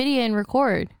use NVIDIA and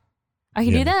record. I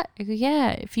can do that? I go,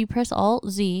 yeah. If you press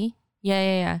Alt-Z,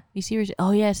 yeah. You see where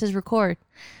oh, yeah, it says record.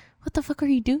 what the fuck are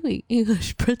you doing? He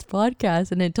goes, press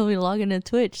podcast. And it told me to log into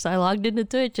Twitch. So I logged into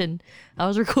Twitch and I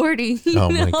was recording. My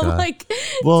God. I'm like,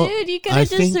 well, dude, you could have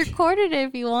just recorded it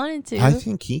if you wanted to. I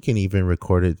think he can even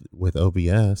record it with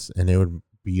OBS and it would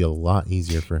be a lot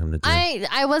easier for him to do.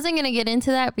 I wasn't going to get into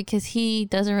that because he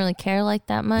doesn't really care like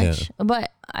that much. Yeah.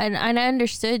 But I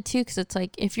understood too, because it's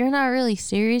like, if you're not really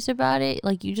serious about it,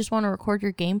 like you just want to record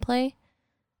your gameplay,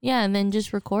 yeah, and then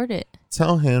just record it.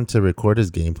 Tell him to record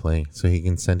his gameplay so he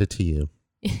can send it to you.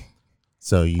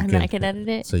 So you I can edit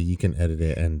it. So you can edit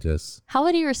it and just. How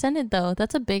would he resend it though?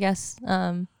 That's a big ass.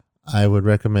 I would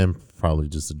recommend probably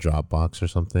just a Dropbox or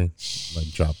something, like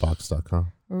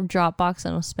Dropbox.com. Or Dropbox,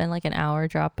 and we'll spend like an hour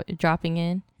dropping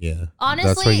in. Yeah, honestly,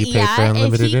 that's where you pay for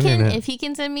unlimited internet. If he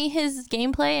can send me his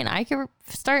gameplay and I can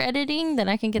start editing, then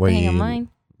I can get the hang of mine.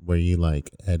 Where you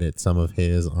like edit some of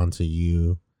his onto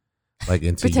you, like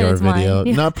into your video.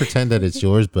 Yeah. Not pretend that it's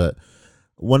yours, but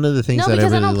one of the things that I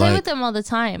really I don't play like, with them all the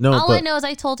time. All I know is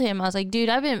I told him, I was like, dude,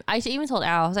 I even told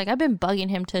Al, I was like, I've been bugging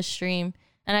him to stream.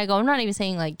 And I go, I'm not even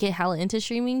saying like get hella into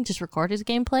streaming, just record his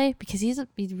gameplay because he's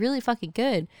really fucking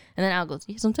good. And then Al goes,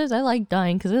 yeah, sometimes I like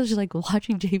dying because it was just like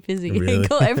watching Jay Fizzy. Really?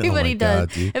 Go, everybody does.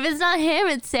 God, if it's not him,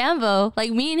 it's Sambo.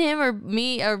 Like me and him or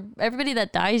me or everybody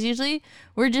that dies usually,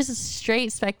 we're just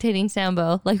straight spectating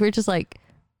Sambo. Like we're just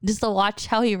to watch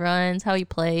how he runs, how he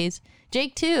plays.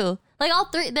 Jake too. Like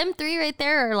them three right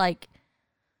there are like.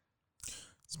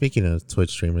 Speaking of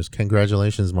Twitch streamers,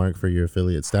 congratulations, Mark, for your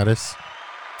affiliate status.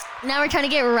 Now we're trying to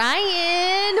get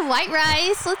Ryan White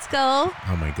Rice. Let's go.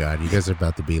 Oh my God, you guys are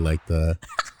about to be like the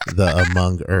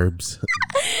Among Herbs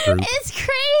group. It's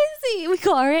crazy. We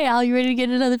go, all right, Al, you ready to get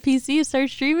another PC and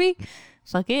start streaming?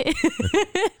 Fuck it.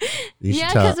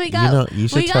 Because we got you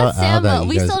should tell Al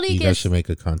that you guys should make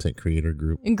a content creator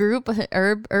group.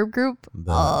 Herb group.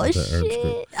 The shit.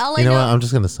 Group. You know what? I'm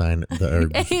just gonna sign the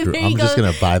Herbs group. I'm just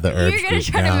gonna buy the Herbs group. You're gonna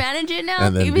try to manage it now,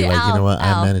 and then be like, you know what?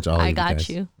 I manage all of you guys. I got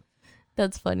you.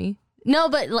 That's funny. No,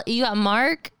 but you got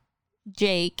Mark,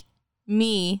 Jake,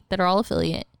 me that are all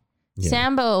affiliate. Yeah.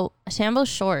 Sambo's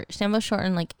short. Sambo's short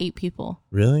in like 8 people.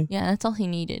 Really? Yeah, that's all he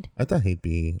needed. I thought he'd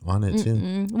be on it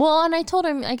too. Well, and I told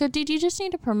him, I go, dude, you just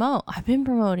need to promote. I've been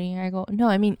promoting. I go, no,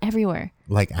 I mean everywhere.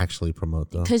 Like actually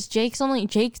promote though. Because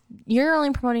you're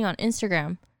only promoting on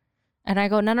Instagram. And I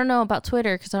go, no, about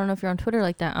Twitter, because I don't know if you're on Twitter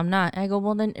like that. I'm not. I go,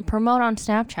 well, then promote on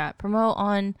Snapchat. Promote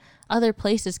on other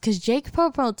places, because Jake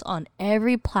promotes on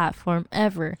every platform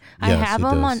ever. Yes, I have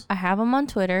him on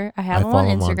Twitter. I have him on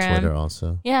Instagram. On Twitter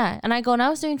also. Yeah, and I go, and I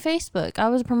was doing Facebook. I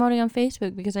was promoting on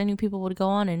Facebook because I knew people would go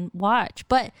on and watch.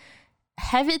 But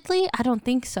heavily, I don't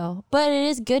think so. But it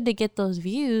is good to get those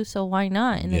views, so why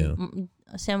not? And then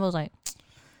Sambo's like,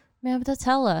 man, but that's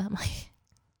hella. I'm like,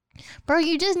 bro,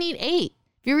 you just need 8.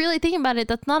 If you're really thinking about it,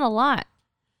 that's not a lot.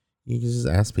 You can just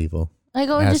ask people. I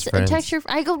go and just text your.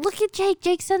 I go, look at Jake.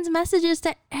 Jake sends messages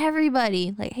to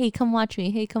everybody. Like, hey, come watch me.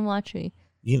 Hey, come watch me.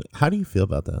 How do you feel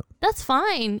about that? That's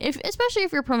fine. Especially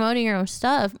if you're promoting your own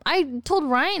stuff. I told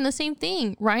Ryan the same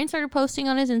thing. Ryan started posting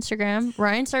on his Instagram.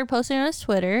 Ryan started posting on his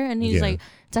Twitter. And he's like,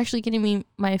 it's actually getting me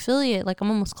my affiliate. Like,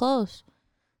 I'm almost close.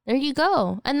 There you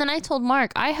go. And then I told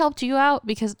Mark, I helped you out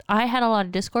because I had a lot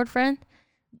of Discord friends.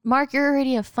 Mark, you're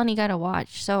already a funny guy to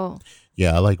watch, so.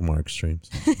 Yeah, I like Mark's streams.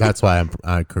 That's why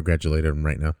I congratulate him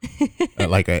right now.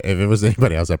 If it was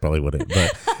anybody else, I probably wouldn't.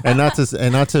 But and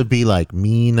not to be like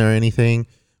mean or anything,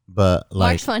 but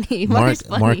like Mark's funny.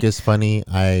 Mark is funny.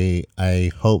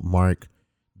 I hope Mark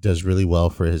does really well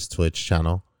for his Twitch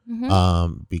channel.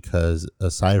 Mm-hmm. Because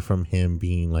aside from him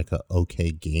being like a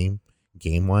okay game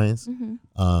wise,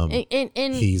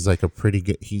 and he's like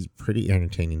he's pretty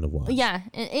entertaining to watch. Yeah,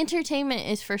 entertainment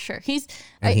is for sure. He's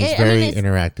very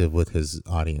interactive with his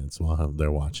audience while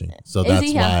they're watching, so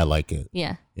that's why I like it.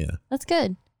 Yeah, that's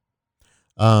good.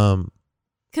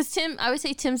 Because I would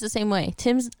say Tim's the same way.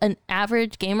 Tim's an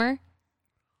average gamer.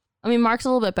 I mean, Mark's a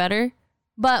little bit better,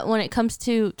 but when it comes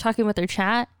to talking with their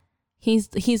chat,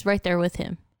 he's right there with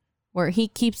him, where he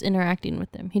keeps interacting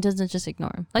with them. He doesn't just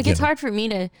ignore him. Like, it's hard for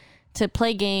me to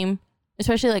play game,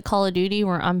 especially like Call of Duty,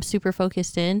 where I'm super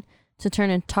focused in, to turn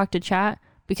and talk to chat,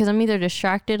 because I'm either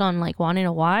distracted on like wanting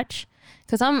to watch,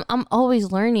 because I'm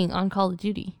always learning on Call of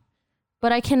Duty,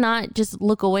 but I cannot just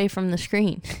look away from the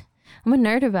screen. I'm a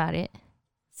nerd about it.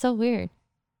 It's so weird.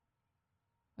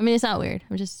 I mean, it's not weird.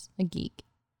 I'm just a geek,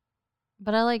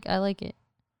 but I like it.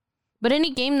 But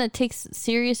any game that takes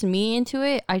serious me into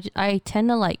it, I tend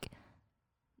to like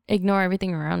ignore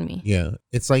everything around me. Yeah,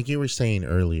 it's like you were saying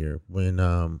earlier when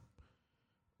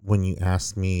you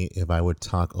asked me if I would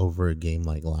talk over a game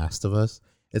like Last of Us.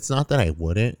 It's not that I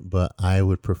wouldn't, but I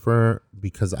would prefer,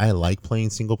 because I like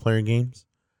playing single player games,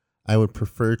 I would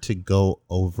prefer to go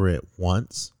over it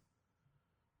once,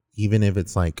 even if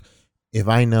it's like, if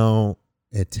I know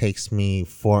it takes me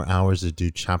 4 hours to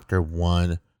do chapter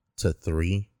 1 to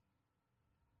 3,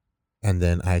 and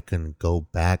then I can go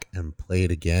back and play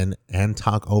it again and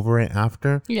talk over it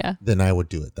after, then I would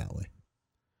do it that way.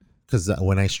 Because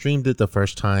when I streamed it the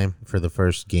first time for the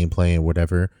first gameplay and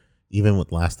whatever, even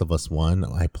with Last of Us 1,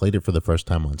 I played it for the first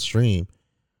time on stream.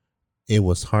 It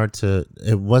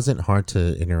wasn't hard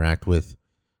to interact with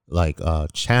like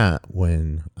chat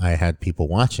when I had people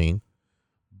watching,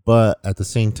 but at the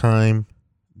same time,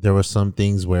 there were some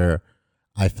things where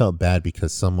I felt bad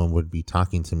because someone would be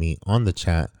talking to me on the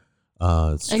chat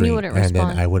stream, and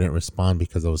then I wouldn't respond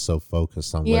because I was so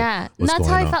focused on what was that's going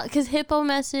how I on. felt, because Hippo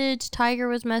messaged, Tiger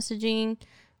was messaging,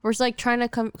 was like trying to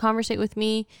conversate with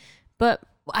me, but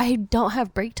I don't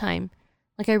have break time.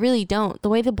 Like, I really don't. The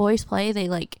way the boys play, they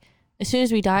like, as soon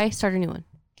as we die, start a new one.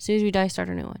 As soon as we die, start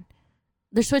a new one.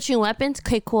 They're switching weapons.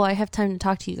 Okay, cool. I have time to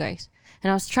talk to you guys.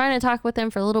 And I was trying to talk with them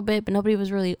for a little bit, but nobody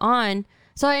was really on.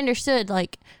 So I understood,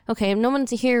 like, okay, if no one's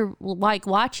here, like,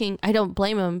 watching, I don't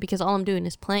blame them, because all I'm doing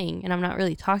is playing, and I'm not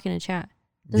really talking to chat.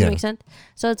 Does it make sense?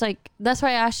 So it's like, that's why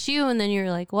I asked you, and then you were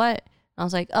like, what? I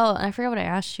was like, oh, and I forgot what I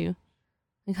asked you.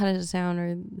 Like, how does it sound,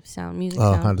 or music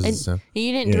sound? How does it sound?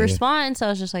 You didn't respond, so I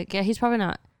was just like, yeah, he's probably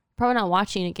not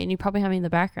watching again. You probably have me in the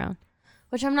background.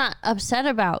 Which I'm not upset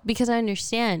about, because I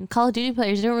understand Call of Duty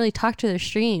players don't really talk to their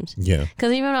streams. Yeah.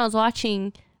 Because even when I was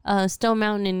watching Stone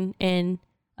Mountain and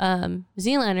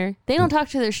Zealander, they don't talk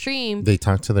to their stream. They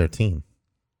talk to their team.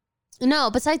 No,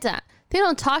 besides that, they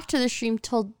don't talk to the stream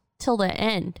till the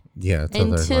end. Yeah.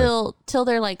 Till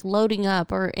they're like loading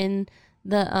up, or in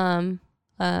the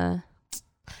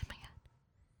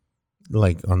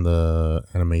like on the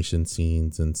animation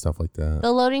scenes and stuff like that.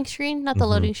 The loading screen, not the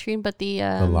loading screen, but the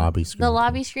lobby screen. The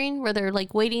lobby screen where they're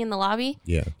like waiting in the lobby.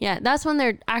 Yeah. Yeah, that's when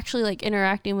they're actually like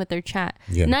interacting with their chat.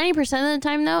 Yeah. 90% of the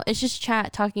time though, it's just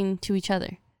chat talking to each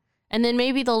other. And then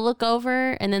maybe they'll look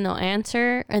over and then they'll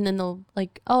answer, and then they'll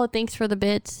like, oh, thanks for the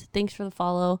bits, thanks for the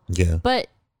follow. Yeah. But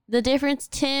the difference,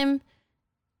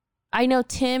 I know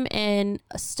Tim and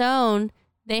Stone,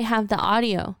 they have the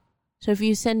audio. So if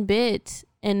you send bits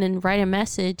and then write a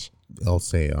message, it'll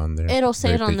say it on there. It'll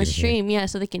say it on the stream,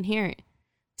 so they can hear it.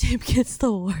 Tim gets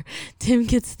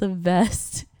the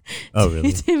best. Oh,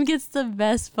 really? Tim gets the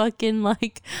best fucking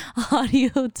like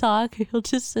audio talk. He'll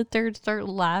just sit there and start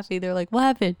laughing. They're like, what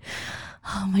happened?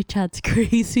 Oh, my chat's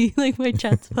crazy. Like, my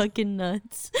chat's fucking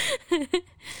nuts.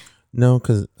 No,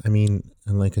 because I mean,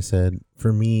 and like I said,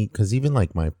 for me, because even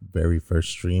like my very first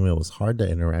stream, it was hard to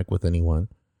interact with anyone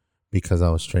because I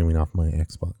was streaming off my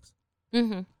Xbox.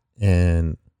 Mm-hmm.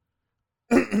 And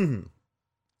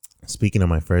speaking of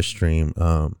my first stream,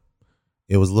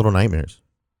 it was Little Nightmares.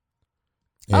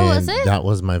 And was it? That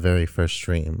was my very first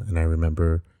stream, and I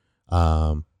remember.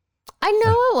 I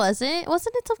know it wasn't.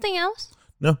 Wasn't it something else?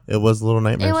 No, it was Little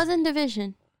Nightmares. It wasn't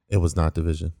Division. It was not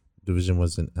Division. Division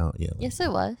wasn't out yet. Yes, it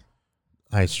was.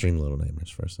 I streamed Little Nightmares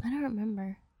first. I don't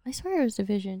remember. I swear it was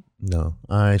Division. No,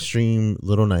 I streamed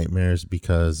Little Nightmares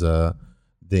because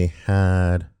they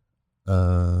had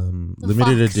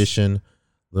limited edition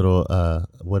little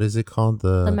what is it called,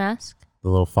 the mask, the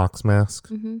little fox mask.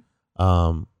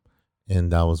 Mm-hmm.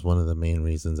 And that was one of the main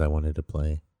reasons I wanted to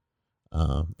play.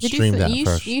 Did stream that you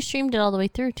first. You streamed it all the way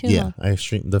through too? Yeah, huh? I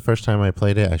streamed the first time I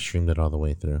played it. I streamed it all the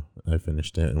way through. I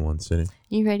finished it in one sitting.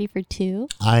 You ready for 2?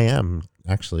 I am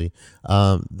actually.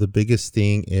 The biggest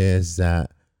thing is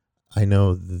that I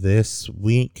know this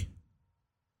week,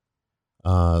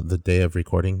 the day of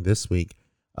recording this week,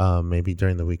 maybe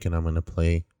during the weekend, I'm gonna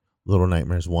play Little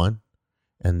Nightmares 1,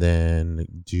 and then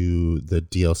do the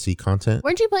DLC content.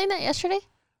 Weren't you playing that yesterday?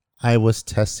 I was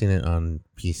testing it on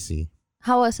PC.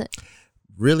 How was it?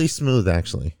 Really smooth,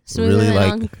 actually. Smoother really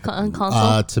than on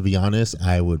console? To be honest,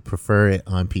 I would prefer it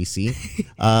on PC.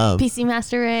 PC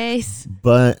Master Race.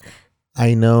 But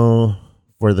I know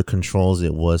for the controls,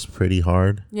 it was pretty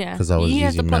hard. Yeah, because I was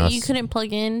using mouse. You couldn't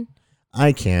plug in.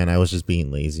 I can. I was just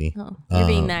being lazy. Oh, you're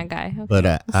being that guy. Okay.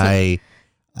 But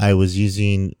I was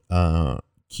using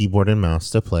keyboard and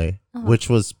mouse to play, which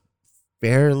was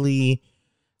fairly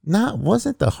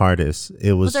wasn't the hardest.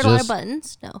 It was there just, a lot of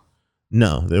buttons?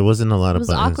 No, there wasn't a lot of buttons.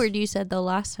 It was awkward, you said, though,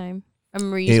 last time. I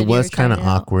remember it was kind of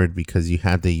awkward because you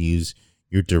had to use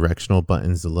your directional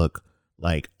buttons to look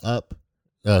like up,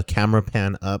 camera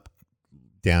pan up,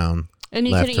 down, and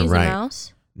you left couldn't use right. a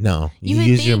mouse? No, you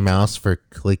use your mouse for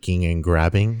clicking and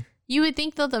grabbing. You would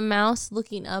think, though, the mouse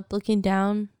looking up, looking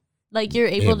down, like you're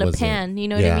able to pan, you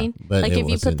know what I mean? But like if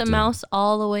you put the mouse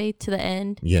all the way to the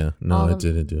end. Yeah, no, it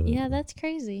didn't do it. Yeah, that's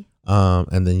crazy.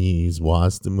 And then you use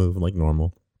WASD to move like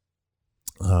normal.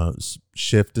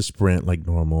 shift to sprint like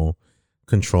normal.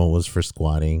 Control was for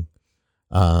squatting.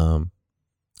 So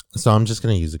I'm just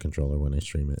gonna use the controller when I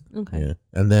stream it. Okay. Yeah,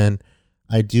 and then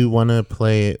I do want to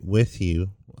play it with you,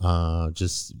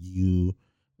 just you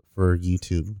for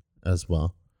YouTube as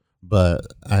well. But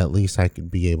at least I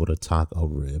could be able to talk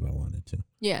over it if I wanted to.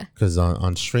 Yeah. Because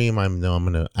on stream,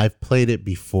 I've played it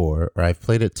before, or I've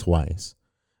played it twice,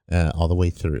 all the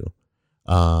way through.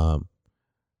 But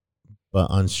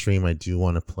on stream, I do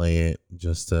want to play it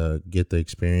just to get the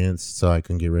experience, so I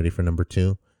can get ready for number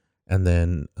 2, and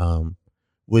then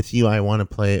with you, I want to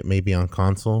play it maybe on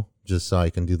console, just so I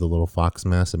can do the little fox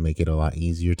mess and make it a lot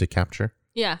easier to capture.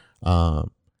 Yeah. And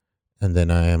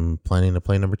then I am planning to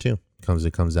play number 2.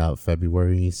 It comes out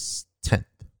February 10th.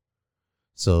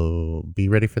 So be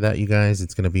ready for that, you guys.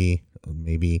 It's gonna be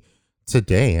maybe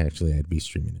today. Actually, I'd be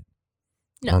streaming it.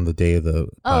 No. On the day of the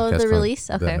podcast release.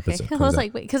 Okay. I was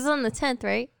like, wait, because it's on the 10th,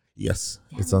 right? Yes,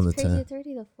 damn, it's on the 10th. It's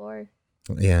already the 4th.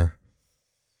 Yeah,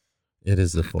 it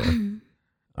is the 4th.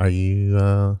 Are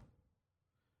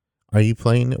you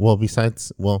playing? Well,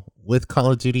 with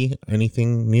Call of Duty,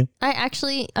 anything new? I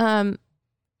actually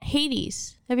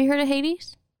Hades. Have you heard of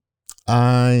Hades?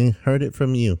 I heard it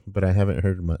from you, but I haven't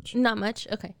heard much. Not much.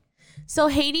 Okay. So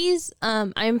Hades,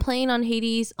 I'm playing on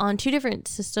Hades on 2 different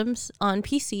systems, on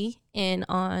PC and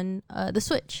on the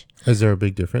Switch. Is there a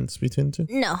big difference between the 2?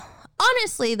 No.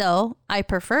 Honestly, though, I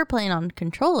prefer playing on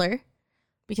controller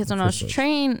because when I was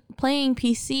playing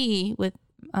PC with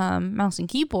mouse and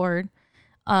keyboard,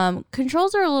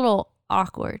 controls are a little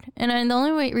awkward. And the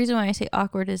only reason why I say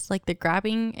awkward is like the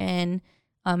grabbing and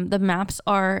the maps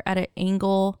are at an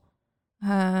angle.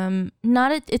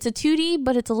 It's a 2D,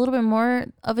 but it's a little bit more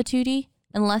of a 2D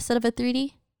and less of a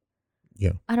 3D.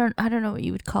 Yeah. I don't know what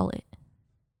you would call it.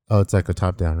 Oh, it's like a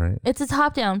top down, right? It's a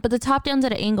top down, but the top down's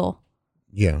at an angle.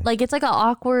 Yeah. Like it's like an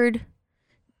awkward.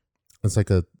 It's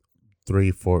like a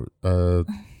 3/4,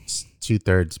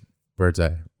 2/3 bird's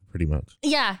eye, pretty much.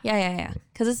 Yeah.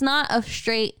 Because it's not a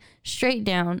straight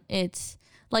down. It's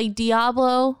like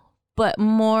Diablo, but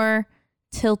more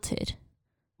tilted.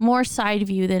 More side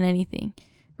view than anything.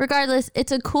 Regardless,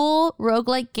 it's a cool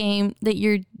roguelike game that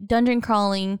you're dungeon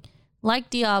crawling like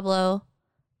Diablo,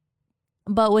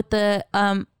 but with the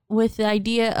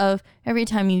idea of every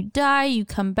time you die, you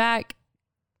come back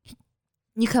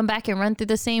and run through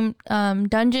the same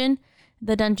dungeon.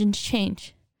 The dungeons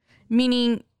change,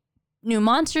 meaning new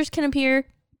monsters can appear,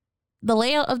 the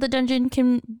layout of the dungeon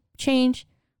can change,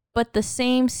 but the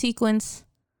same sequence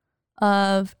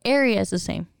of area is the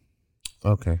same.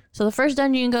 Okay. So the first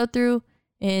dungeon you go through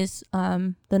is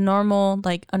the normal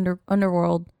like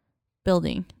underworld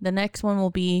building. The next one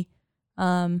will be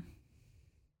I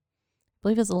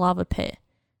believe it's a lava pit.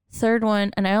 Third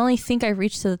one, and I only think I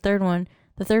reached to the third one.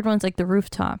 The third one's like the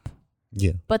rooftop.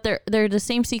 Yeah. But they're the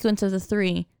same sequence as the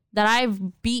 3 that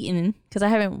I've beaten because I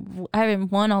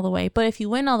haven't won all the way. But if you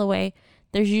win all the way,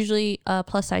 there's usually a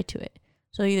plus side to it.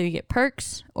 So either you get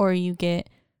perks or you get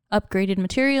upgraded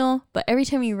material, but every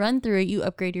time you run through it, you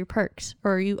upgrade your perks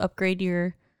or you upgrade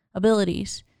your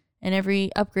abilities. And every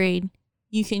upgrade,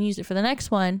 you can use it for the next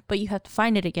one, but you have to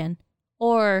find it again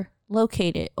or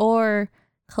locate it or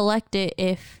collect it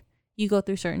if you go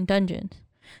through certain dungeons.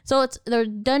 So the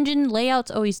dungeon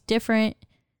layout's always different.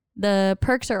 The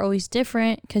perks are always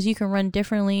different because you can run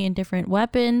differently in different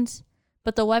weapons,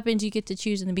 but the weapons you get to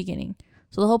choose in the beginning.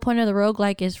 So the whole point of the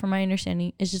roguelike is, from my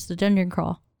understanding, is just the dungeon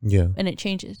crawl. Yeah. And it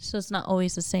changes. So it's not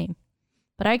always the same.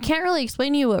 But I can't really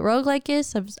explain to you what roguelike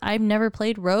is. I've never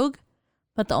played Rogue.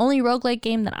 But the only roguelike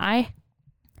game that I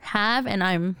have, and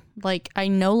I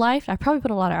know life, I probably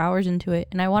put a lot of hours into it,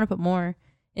 and I want to put more,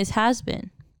 is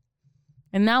Has-Been.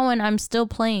 And that one I'm still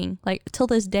playing, like, till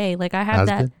this day. Like, I have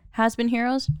that Has-Been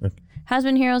Heroes. Okay.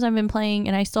 Has-Been Heroes I've been playing,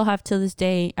 and I still have till this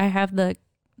day. I have the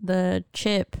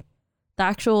chip, the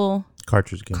actual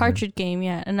cartridge game,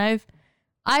 yeah. And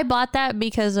I bought that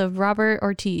because of Robert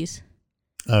Ortiz.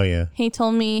 Oh, yeah. He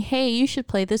told me, hey, you should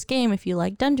play this game if you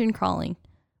like dungeon crawling.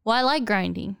 Well, I like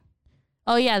grinding.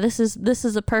 Oh, yeah, this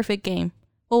is a perfect game.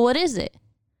 Well, what is it?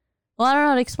 Well, I don't know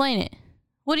how to explain it.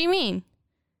 What do you mean?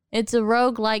 It's a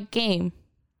roguelike game.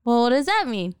 Well, what does that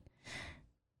mean?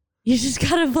 You just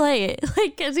gotta play it.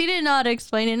 Like, because he didn't know how to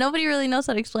explain it. Nobody really knows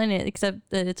how to explain it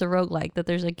except that it's a roguelike, that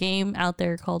there's a game out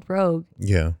there called Rogue.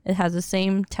 Yeah. It has the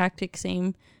same tactics,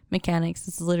 same mechanics.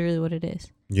 It's literally what it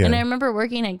is. Yeah. And I remember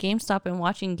working at GameStop and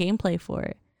watching gameplay for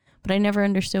it, but I never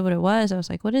understood what it was. I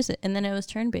was like, what is it? And then it was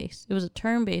turn-based. It was a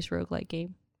turn-based roguelike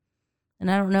game.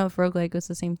 And I don't know if roguelike was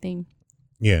the same thing.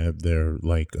 Yeah, they're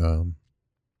like...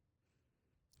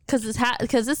 Because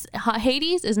this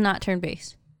Hades is not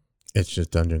turn-based. It's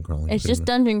just dungeon crawling. It's just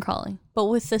dungeon crawling, but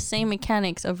with the same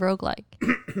mechanics of roguelike.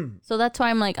 So that's why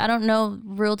I'm like, I don't know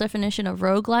real definition of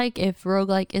roguelike, if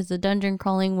roguelike is the dungeon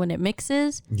crawling when it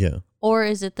mixes. Yeah. Or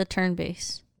is it the turn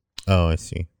base? Oh, I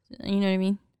see. You know what I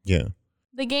mean? Yeah.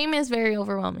 The game is very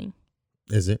overwhelming.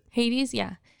 Is it? Hades,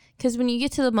 yeah. Because when you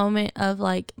get to the moment of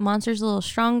like monsters a little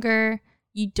stronger,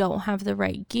 you don't have the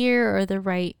right gear or the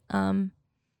right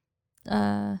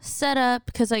setup.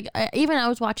 Because like I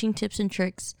was watching tips and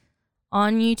tricks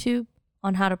on YouTube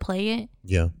on how to play it.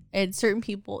 Yeah. And certain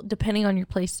people, depending on your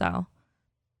play style,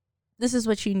 this is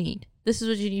what you need. This is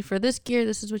what you need for this gear.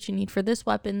 This is what you need for this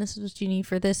weapon. This is what you need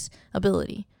for this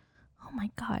ability. Oh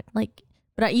my God. Like,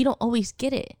 but you don't always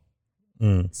get it.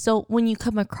 So when you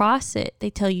come across it, they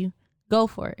tell you, go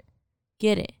for it.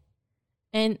 Get it.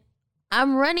 And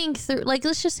I'm running through, like,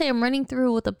 let's just say I'm running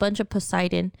through with a bunch of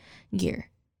Poseidon gear.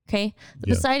 Okay. The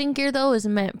Poseidon gear, though, is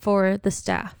meant for the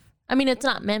staff. I mean, it's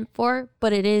not meant for,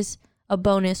 but it is a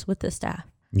bonus with the staff.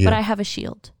 Yeah. But I have a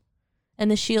shield.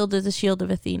 And the shield is the shield of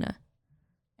Athena.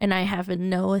 And I have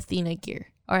no Athena gear.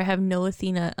 Or I have no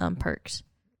Athena perks.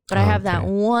 But I have that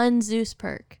one Zeus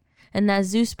perk. And that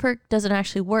Zeus perk doesn't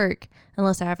actually work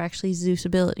unless I have actually Zeus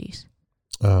abilities.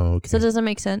 Oh, okay. So does that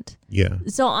make sense? Yeah.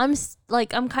 So I'm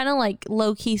kind of like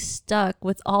low-key stuck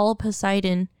with all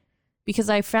Poseidon because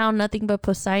I found nothing but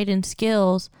Poseidon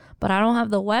skills, but I don't have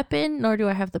the weapon, nor do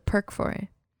I have the perk for it.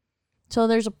 So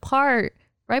there's a part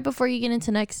right before you get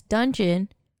into next dungeon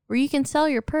where you can sell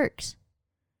your perks.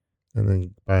 And then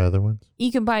you buy other ones?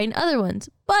 You can buy other ones,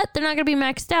 but they're not going to be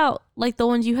maxed out like the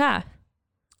ones you have.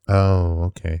 Oh,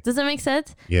 okay. Does that make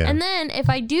sense? Yeah. And then if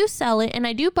I do sell it and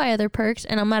I do buy other perks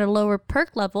and I'm at a lower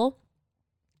perk level,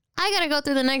 I got to go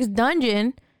through the next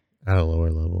dungeon. At a lower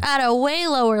level. At a way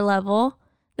lower level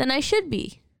than I should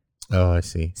be. Oh, I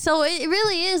see. So it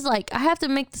really is like I have to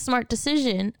make the smart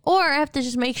decision, or I have to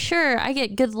just make sure I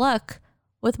get good luck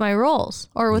with my rolls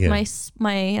or with my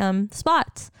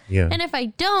spots. Yeah. And if I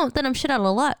don't, then I'm shit out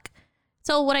of luck.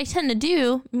 So what I tend to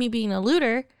do, me being a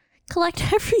looter,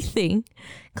 collect everything.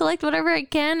 Collect whatever I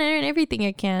can and everything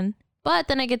I can. But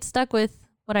then I get stuck with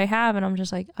what I have and I'm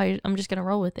just like, I'm just going to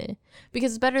roll with it.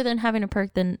 Because it's better than having a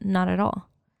perk than not at all.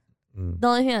 The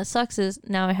only thing that sucks is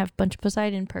now I have a bunch of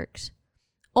Poseidon perks.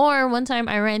 Or one time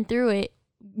I ran through it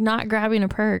not grabbing a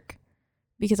perk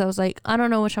because I was like, I don't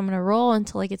know which I'm going to roll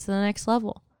until I get to the next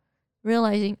level.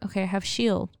 Realizing, okay, I have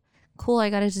shield. Cool, I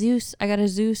got a Zeus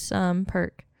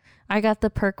perk. I got the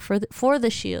perk for the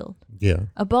shield. Yeah.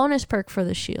 A bonus perk for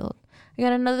the shield. I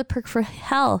got another perk for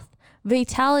health.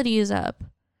 Vitality is up.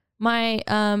 My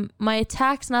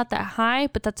attack's not that high,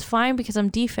 but that's fine because I'm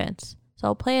defense. So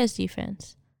I'll play as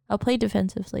defense. I'll play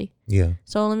defensively. Yeah.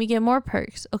 So let me get more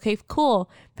perks. Okay,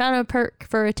 cool. Found a perk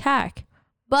for attack,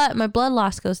 but my blood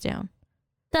loss goes down.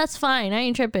 That's fine. I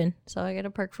ain't tripping. So I get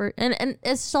a perk for and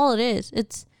it's all it is.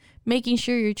 It's making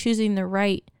sure you're choosing the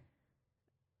right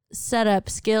setup,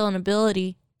 skill, and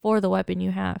ability for the weapon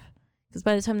you have. Because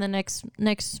by the time the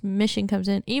next mission comes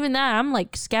in, even that, I'm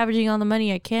like scavenging all the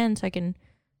money I can so I can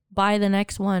buy the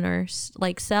next one or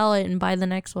like sell it and buy the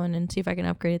next one and see if I can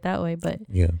upgrade it that way. But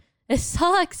yeah, it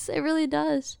sucks. It really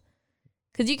does.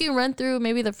 Because you can run through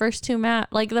maybe the first two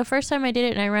maps. Like the first time I did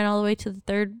it and I ran all the way to the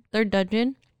third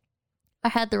dungeon, I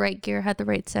had the right gear, had the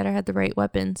right set, I had the right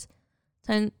weapons.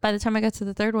 And by the time I got to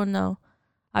the third one, though,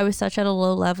 I was such at a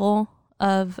low level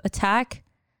of attack.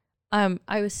 I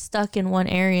was stuck in one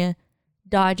area.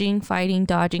 Dodging, fighting.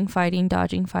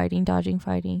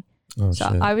 Oh, so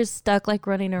shit. I was stuck like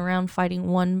running around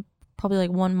fighting probably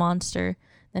one monster.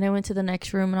 Then I went to the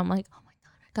next room and I'm like, oh my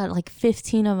God, I got like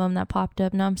 15 of them that popped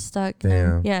up. Now I'm stuck.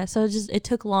 Damn. Yeah. So it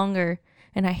took longer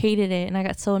and I hated it. And I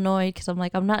got so annoyed because I'm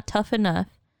like, I'm not tough enough.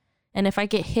 And if I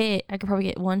get hit, I could probably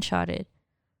get one-shotted.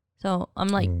 So I'm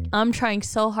like, I'm trying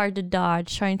so hard to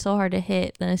dodge, trying so hard to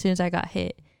hit. Then as soon as I got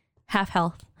hit, half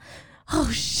health. Oh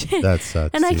shit. That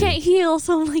sucks. And I can't heal,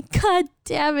 so I'm like, God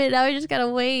damn it. Now I just gotta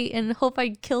wait and hope I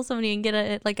kill somebody and get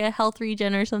a health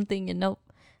regen or something. And nope,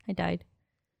 I died.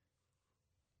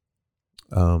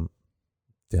 Damn,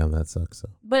 that sucks though.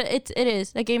 But it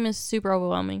is. That game is super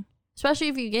overwhelming. Especially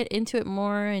if you get into it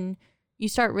more and you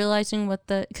start realizing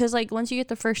because like once you get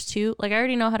the first two, like I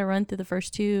already know how to run through the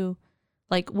first two,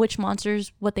 like which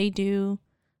monsters, what they do,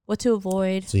 what to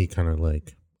avoid. So you kind of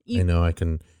like, I know I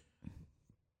can.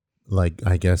 Like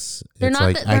I guess it's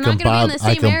like I can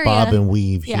bob and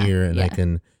weave here, and I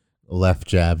can left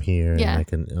jab here, and I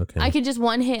can I can just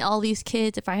one hit all these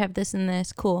kids if I have this and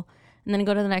this, cool, and then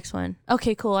go to the next one.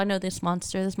 Okay, cool. I know this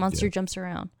monster. This monster jumps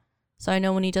around, so I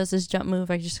know when he does this jump move,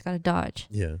 I just gotta dodge.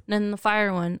 Yeah. And then the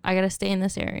fire one, I gotta stay in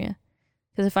this area,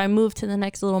 because if I move to the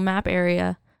next little map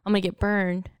area, I'm going to get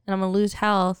burned and I'm going to lose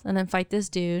health and then fight this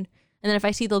dude. And then if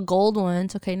I see the gold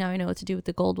ones, okay, now I know what to do with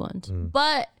the gold ones.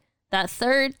 But that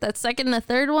second and the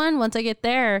third one, once I get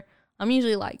there, I'm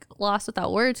usually like lost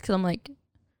without words because I'm like,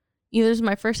 either this is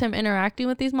my first time interacting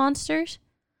with these monsters,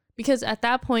 because at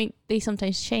that point they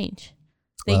sometimes change.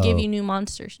 They give you new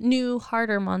monsters, new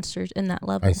harder monsters in that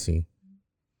level. I see.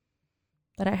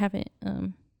 But I haven't.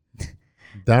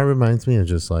 That reminds me of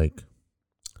just like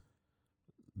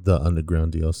the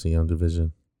underground DLC on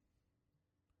Division.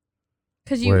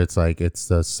 Where it's like it's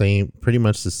the same, pretty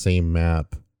much the same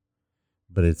map,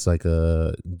 but it's like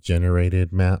a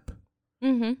generated map.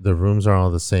 Mm-hmm. The rooms are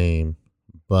all the same,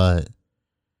 but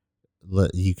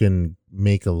you can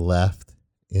make a left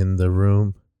in the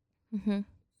room,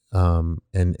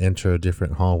 and enter a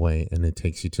different hallway, and it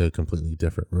takes you to a completely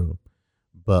different room.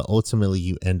 But ultimately,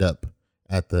 you end up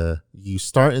you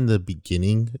start in the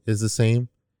beginning is the same,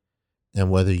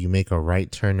 and whether you make a right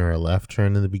turn or a left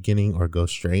turn in the beginning or go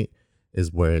straight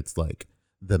is where it's like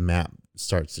the map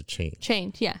starts to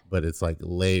change. Yeah. But it's like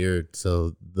layered,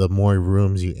 so the more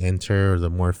rooms you enter or the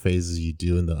more phases you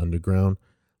do in the underground,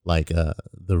 like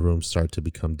the rooms start to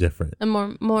become different. And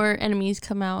more enemies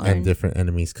come out. And different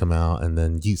enemies come out, and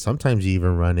then sometimes you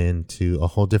even run into a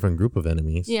whole different group of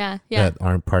enemies. Yeah. That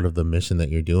aren't part of the mission that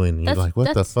you're doing. And you're like,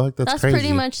 what the fuck? That's crazy.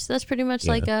 That's pretty much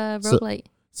like a roguelite.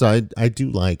 So I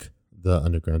do like the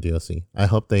underground DLC. I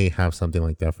hope they have something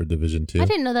like that for Division 2. I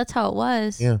didn't know that's how it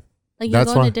was. Yeah. Like you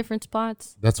go to different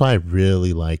spots. That's why I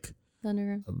really like,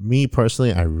 me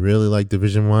personally, I really like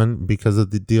Division 1 because of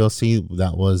the DLC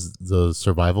that was the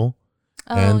survival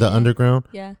and the underground.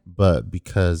 Yeah. But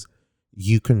because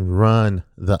you can run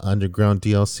the underground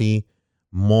DLC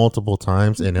multiple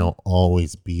times and it'll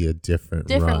always be a different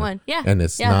one. Yeah. And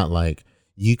it's not like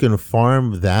you can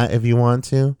farm that if you want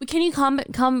to. But can you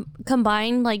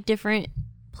combine like different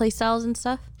play styles and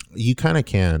stuff? You kind of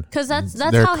can. Because that's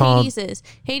how Hades is.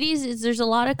 Hades is, there's a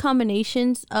lot of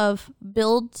combinations of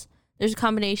builds. There's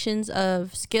combinations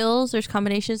of skills. There's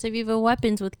combinations of even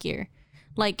weapons with gear.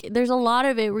 Like there's a lot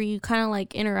of it where you kind of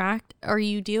like interact or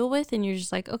you deal with, and you're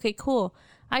just like, okay, cool.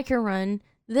 I can run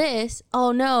this.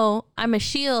 Oh no, I'm a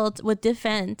shield with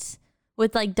defense,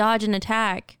 with like dodge and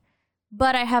attack,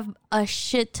 but I have a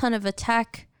shit ton of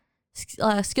attack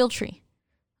skill tree.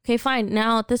 Okay, fine.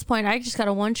 Now at this point, I just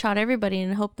gotta one shot everybody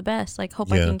and hope the best. Like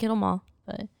hope I can kill them all.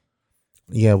 But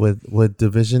yeah, with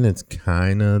Division, it's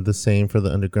kind of the same for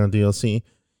the underground DLC.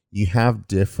 You have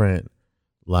different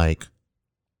like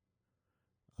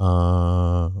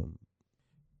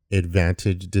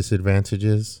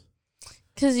disadvantages.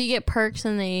 Because you get perks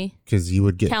and because you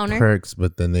would get counter. Perks,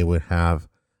 but then they would have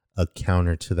a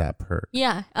counter to that perk.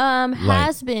 Yeah.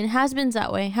 Has-been's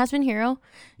that way. Has-been hero.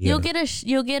 Yeah.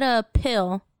 You'll get a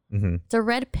pill. Mm-hmm. It's a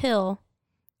red pill.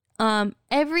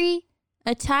 Every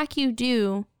attack you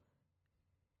do,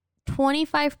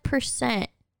 25%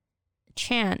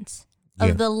 chance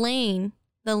of the lane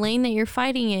that you're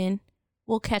fighting in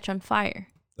will catch on fire.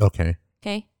 Okay.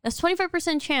 That's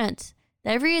 25% chance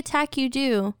that every attack you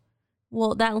do,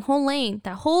 well, that whole lane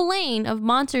of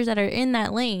monsters that are in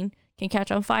that lane can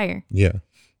catch on fire. Yeah.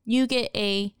 You get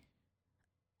a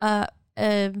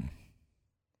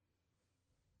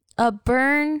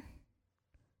burn,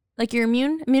 like your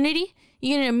immunity.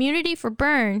 You get an immunity for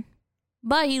burn,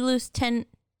 but you lose 10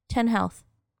 health.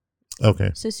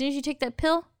 Okay. So as soon as you take that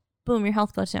pill, boom, your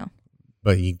health goes down.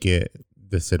 But you get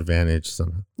disadvantage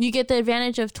somehow. You get the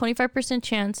advantage of 25%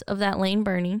 chance of that lane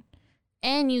burning,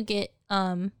 and you get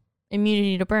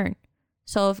immunity to burn.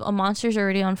 So if a monster's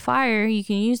already on fire, you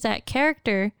can use that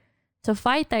character to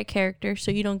fight that character so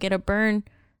you don't get a burn,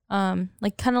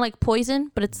 like kind of like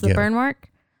poison, but it's the burn mark.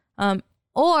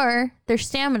 Or their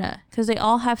stamina, because they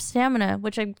all have stamina,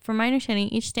 which from my understanding,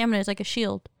 each stamina is like a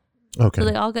shield. Okay. So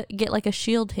they all get like a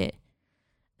shield hit.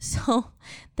 So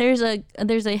there's a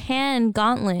hand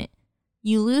gauntlet.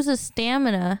 You lose a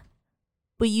stamina,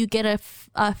 but you get a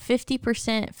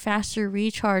 50% faster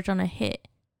recharge on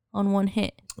one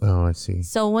hit. Oh, I see.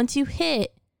 So once you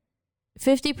hit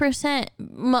 50%,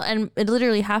 and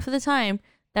literally half of the time,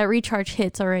 that recharge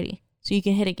hits already. So you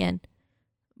can hit again.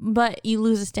 But you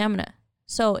lose a stamina.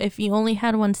 So if you only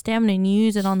had one stamina and you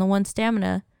use it on the one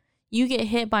stamina, you get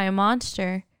hit by a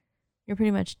monster, you're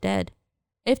pretty much dead.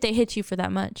 If they hit you for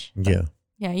that much. Yeah.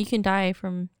 Yeah, you can die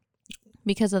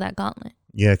because of that gauntlet.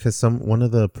 Yeah, because one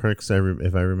of the perks,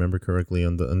 if I remember correctly,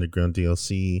 on the Underground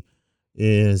DLC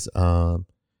is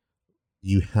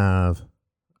you have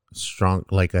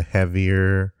a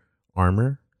heavier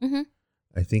armor. Mm-hmm.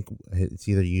 I think it's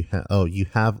either you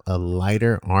have a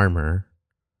lighter armor.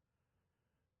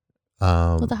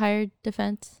 With a higher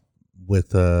defense.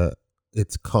 With a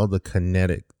it's called a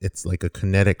kinetic. It's like a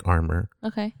kinetic armor.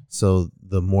 Okay. So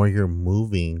the more you're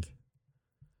moving,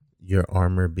 your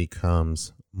armor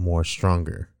becomes more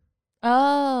stronger.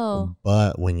 Oh.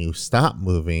 But when you stop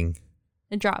moving,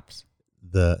 it drops.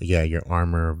 Your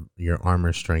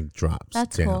armor strength drops.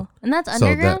 That's down. cool. And that's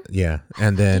underground?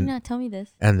 And then did not tell me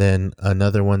this. And then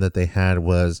another one that they had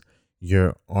was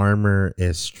your armor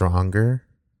is stronger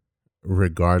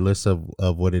regardless of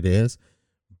what it is,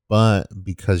 but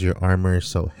because your armor is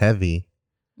so heavy,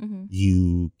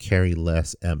 you carry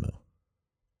less ammo.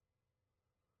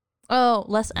 Oh,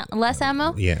 less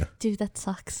ammo? Yeah. Dude, that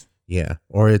sucks. Yeah.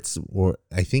 Or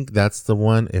I think that's the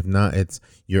one. If not, it's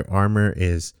your armor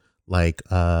is like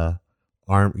your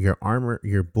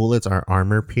bullets are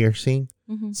armor piercing,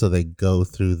 so they go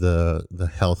through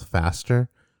the health faster,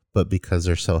 but because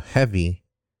they're so heavy,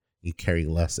 you carry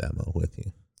less ammo with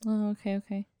you. Oh,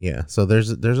 okay. Yeah, so there's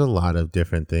a lot of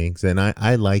different things, and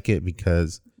I like it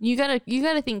because you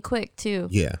gotta think quick too.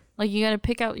 Yeah, like you gotta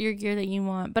pick out your gear that you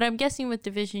want. But I'm guessing with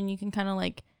Division you can kind of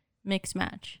like mix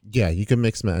match. Yeah, you can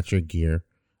mix match your gear.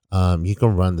 You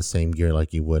can run the same gear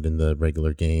like you would in the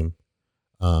regular game.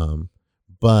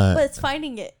 But it's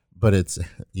finding it. But it's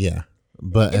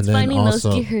But it's and then finding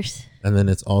also, those gears. And then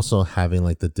it's also having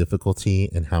like the difficulty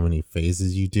and how many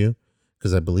phases you do,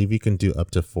 because I believe you can do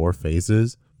up to 4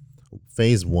 phases.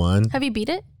 Phase 1. Have you beat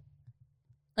it?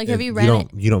 Like, have you ran it?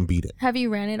 You don't beat it. Have you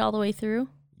ran it all the way through?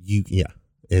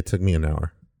 It took me an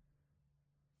hour.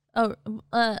 Oh,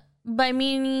 by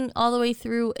meaning all the way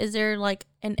through, is there like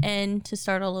an end to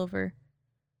start all over?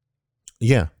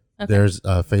 Yeah. Okay. There's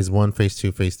phase 1, phase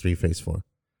 2, phase 3, phase 4.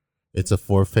 It's a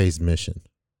 4-phase mission.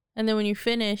 And then when you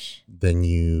finish, then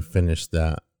you finish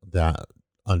that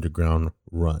underground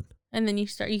run. And then you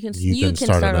start. You can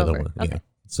start another over. one. Okay. Yeah.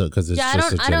 So because it's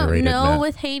just a generated I don't know map.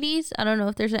 with Hades. I don't know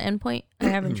if there's an endpoint. I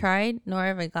haven't tried, nor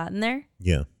have I gotten there.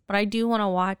 Yeah. But I do want to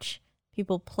watch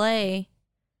people play,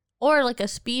 or like a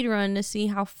speed run to see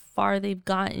how far they've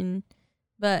gotten.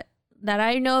 But that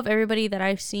I know of, everybody that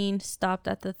I've seen stopped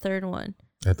at the third one.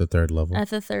 At the third level. At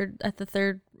the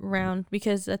third round,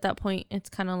 because at that point it's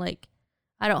kind of like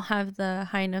I don't have the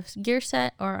high enough gear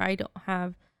set, or I don't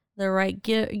have the right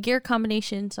gear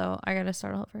combination, so I gotta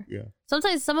start over. Yeah.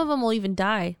 Sometimes some of them will even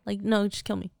die. Like, no, just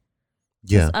kill me.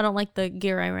 Yeah. I don't like the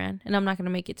gear I ran, and I'm not gonna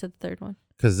make it to the third one.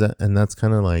 That's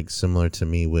kind of like similar to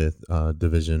me with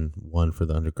Division 1 for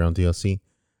the Underground DLC.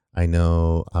 I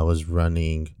know I was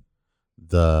running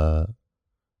up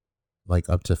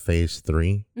to phase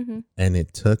 3, and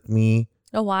it took me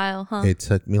a while, huh? It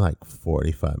took me like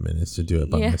 45 minutes to do it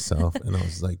by myself, and I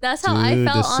was like, "That's how I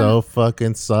felt." This so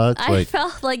fucking sucks. I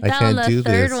felt like that on the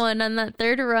third one, on that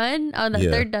third run, on that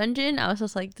third dungeon. I was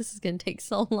just like, "This is gonna take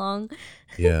so long."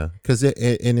 Yeah, because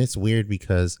it's weird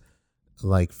because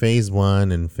like phase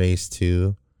 1 and phase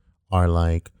 2 are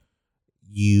like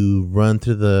you run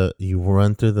through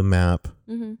the map,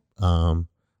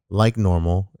 like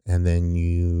normal, and then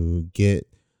you get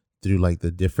through like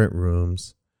the different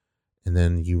rooms. And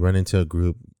then you run into a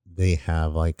group. They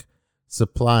have like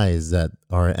supplies that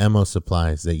are ammo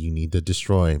supplies that you need to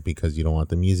destroy because you don't want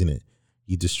them using it.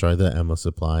 You destroy the ammo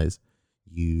supplies.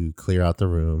 You clear out the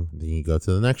room. Then you go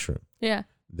to the next room. Yeah.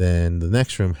 Then the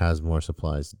next room has more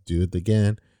supplies. Do it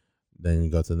again. Then you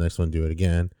go to the next one. Do it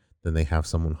again. Then they have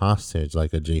someone hostage,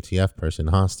 like a JTF person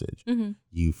hostage.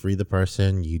 You free the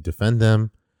person. You defend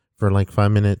them for like 5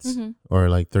 minutes or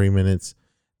like 3 minutes.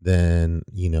 Then,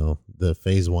 the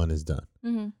phase 1 is done.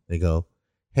 They go,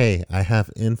 hey, I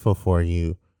have info for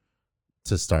you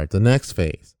to start the next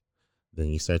phase. Then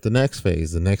you start the next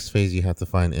phase. The next phase, you have to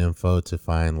find info to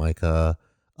find like a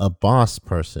boss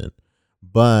person.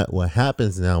 But what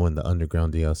happens now in the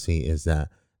Underground DLC is that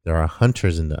there are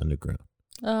hunters in the underground.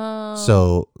 Oh.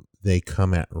 So they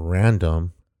come at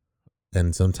random,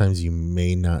 and sometimes you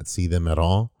may not see them at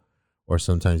all, or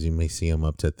sometimes you may see them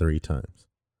up to 3 times.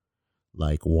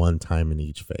 Like 1 time in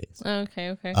each phase.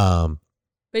 Okay. But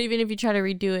even if you try to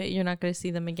redo it, you're not going to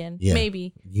see them again. Yeah,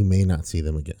 maybe. You may not see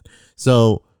them again.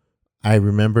 So I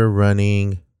remember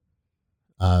running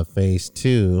phase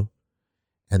 2,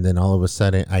 and then all of a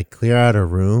sudden I clear out a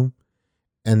room,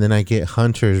 and then I get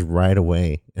hunters right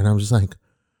away. And I'm just like,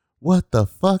 what the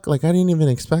fuck? Like, I didn't even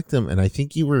expect them. And I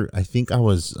think I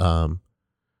was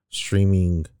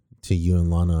streaming to you and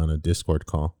Lana on a Discord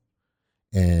call.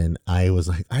 And I was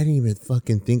like, I didn't even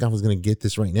fucking think I was going to get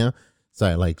this right now. So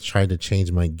I like tried to change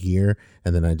my gear,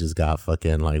 and then I just got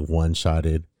fucking like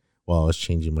one-shotted while I was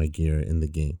changing my gear in the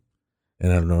game.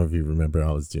 And I don't know if you remember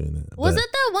I was doing that. Was it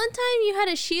that one time you had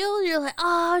a shield? You're like,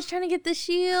 oh, I was trying to get the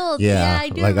shield. Yeah, I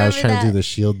do like I was trying to do the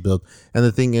shield build. And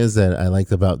the thing is that I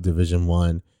liked about Division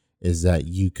 1 is that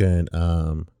you can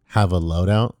have a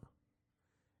loadout,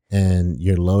 and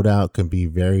your loadout can be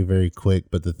very, very quick.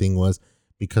 But the thing was,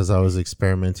 because I was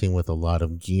experimenting with a lot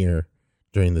of gear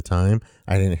during the time,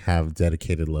 I didn't have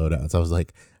dedicated loadouts. I was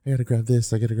like, I gotta grab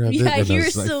this, I gotta grab this. Yeah, And you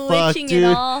were like, switching it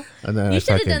all. And then You I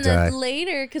should have done died. that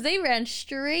later because they ran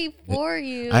straight for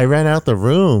you. I ran out the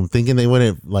room thinking they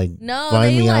wouldn't find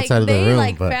me outside of the room.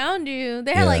 They but found you.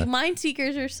 They had like mine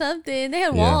seekers or something. They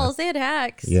had walls. They had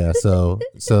hacks. Yeah, so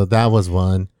that was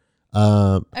one.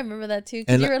 I remember that too.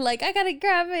 Because and you were like, I gotta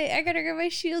grab it. I gotta grab my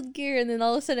shield gear. And then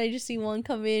all of a sudden I just see one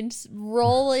come in,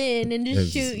 roll in, and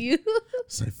just shoot you.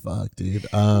 It's like, fuck, dude.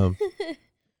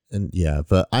 And yeah,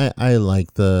 but I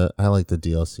like the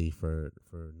DLC for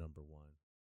number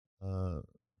one.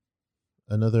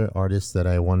 Another artist that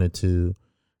I wanted to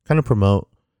kind of promote.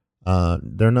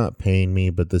 They're not paying me,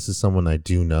 but this is someone I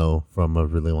do know from a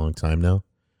really long time now.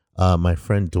 My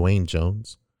friend Dwayne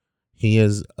Jones. He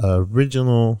is a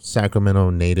original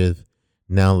Sacramento native,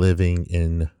 now living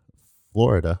in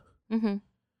Florida,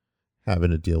 having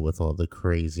to deal with all the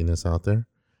craziness out there.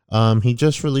 He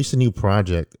just released a new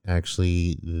project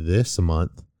actually this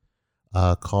month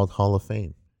called Hall of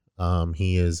Fame.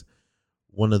 He is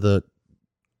one of the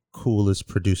coolest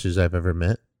producers I've ever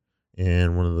met,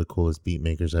 and one of the coolest beat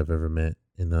makers I've ever met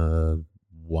in a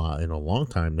long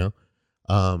time now.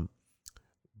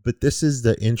 But this is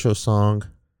the intro song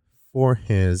for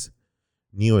his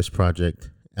newest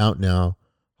project, out now,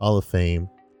 Hall of Fame,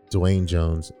 Dwayne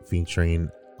Jones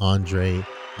featuring Andre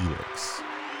Helix.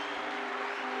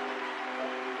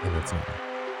 And it's not.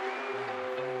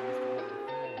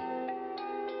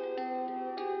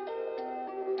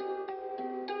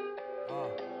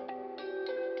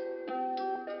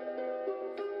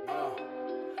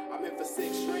 I'm in for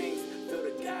 6 strings, feel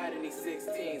the God in these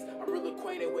 16s. I'm real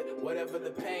acquainted with whatever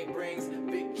the pain brings.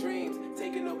 Big dreams,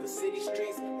 taking over city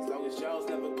streets. As long as Jones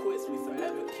never quits, we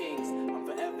forever kings. I'm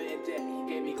forever in debt,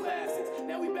 he gave me classics.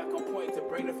 Now we back on point to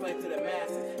bring the flame to the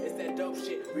masses. It's that dope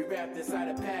shit, we wrapped inside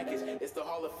a package. It's the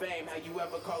Hall of Fame, how you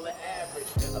ever call it average?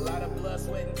 A lot of blood,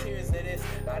 sweat, and tears in this.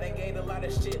 I done gained a lot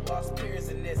of shit, lost peers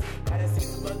in this. I done seen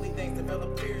some ugly things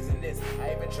develop fears in this.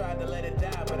 I even tried to let it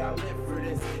die, but I live for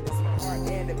this. It's my heart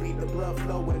and the beat, the blood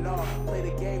flowing off. Play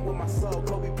the game with my soul,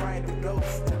 Kobe Bryant, the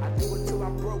ghost. I do it till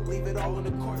I'm broke, leave it all on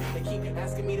the court. They keep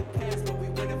asking me to pass, but we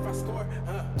win if I score.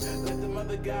 Let them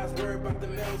other guys worry about the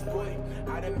males, boy.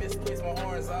 I done misplaced my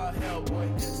horns, all hell, boy.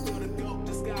 Still the goat,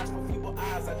 disguised for feeble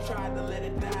eyes. I tried to let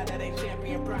it die, that ain't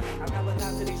champion pride. I'm yelling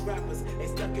out to these rappers, they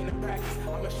stuck in the practice.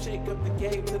 I'ma shake up the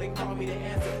game till they call me the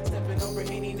answer. Stepping over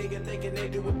any nigga thinking they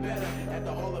do it better. At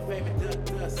the Hall of Fame and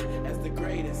ducked us as the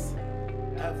greatest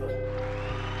ever.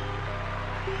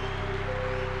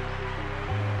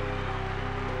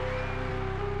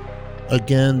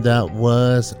 Again, that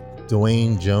was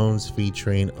Dwayne Jones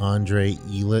featuring Andre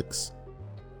Helix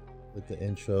with the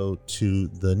intro to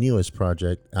the newest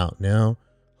project, out now,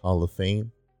 Hall of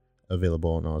Fame,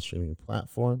 available on all streaming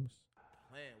platforms.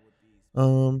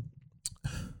 We're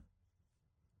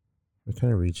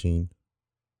kind of reaching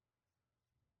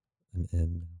an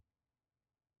end.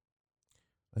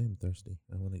 I am thirsty.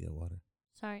 I want to get water.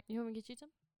 Sorry, you want me to get you some?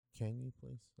 Can you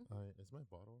please? Is my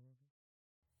bottle ready?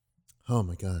 Oh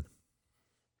my god.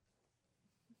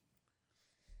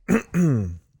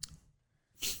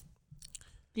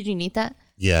 Did you need that?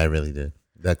 Yeah, I really did.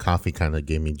 That coffee kind of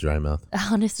gave me dry mouth.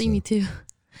 Honestly, me too.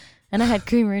 And I had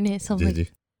creamer in it, so I'm Did like, you?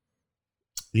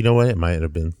 You know what? It might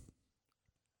have been.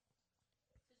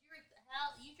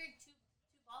 You drink two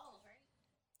bottles, right?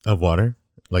 Of water?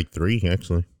 Like 3,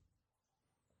 actually.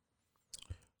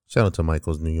 Shout out to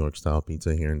Michael's New York Style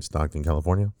Pizza here in Stockton,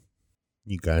 California.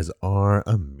 You guys are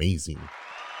amazing.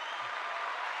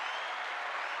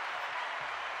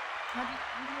 How do you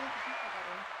like the pizza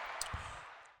better?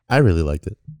 I really liked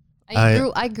it.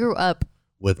 I grew up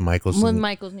with Michael's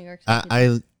New York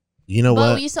Style. You know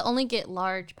what? We used to only get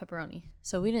large pepperoni,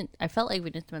 so we didn't. I felt like we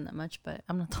didn't spend that much, but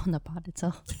I'm not the one that bought it,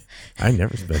 so I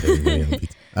never spent any money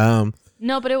on pizza.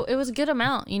 No, but it was a good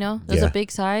amount. You know, it was a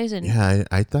big size, and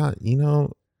I thought,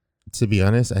 to be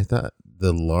honest, I thought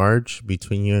the large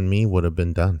between you and me would have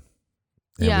been done,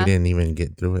 and we didn't even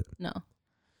get through it. No,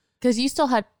 because you still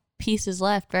had pieces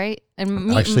left, right?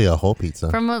 And actually a whole pizza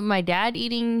from my dad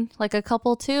eating like a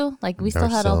couple too. Like we still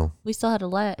had a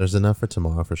lot. There's enough for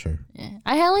tomorrow for sure. Yeah,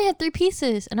 I only had 3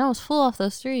 pieces, and I was full off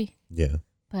those 3. Yeah,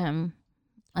 but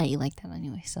I eat like that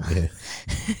anyway. So yeah.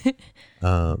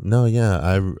 No,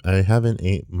 yeah, I haven't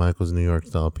ate Michael's New York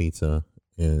Style Pizza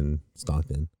in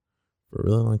Stockton for a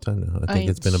really long time now. I think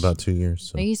it's been about 2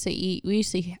 years. So. We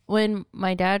used to when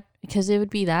my dad, because it would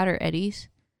be that or Eddie's.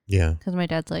 Yeah, because my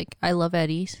dad's like, I love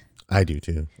Eddie's. I do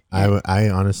too. Yeah. I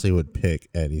honestly would pick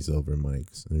Eddie's over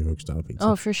Mike's New York style pizza.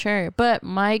 Oh, for sure. But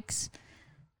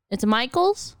it's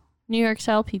Michael's New York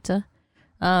style pizza.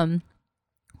 When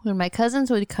my cousins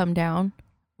would come down,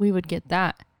 we would get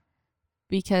that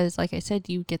because, like I said,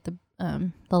 you get the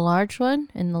large one,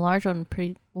 and the large one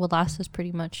will last us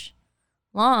pretty much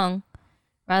long,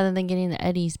 rather than getting the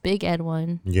Eddie's Big Ed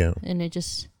one. Yeah, and it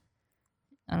just,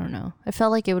 I don't know. I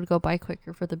felt like it would go by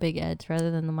quicker for the Big Eds rather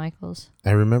than the Michael's.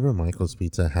 I remember Michael's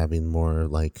pizza having more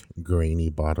like grainy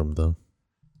bottom though.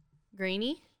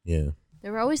 Grainy? Yeah, They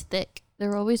were always thick. They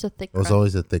were always a thick it was crust.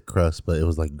 always a thick crust, but it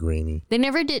was like grainy. They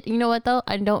never did. You know what though?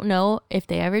 I don't know if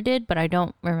they ever did, but I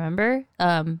don't remember.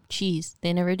 Cheese.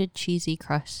 They never did cheesy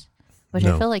crust, which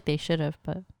No. I feel like they should have.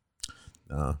 But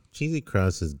Cheesy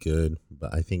crust is good,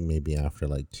 but I think maybe after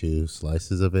like 2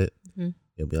 slices of it,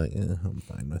 you'll be like, I'm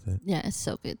fine with it. yeah, it's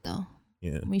so good though.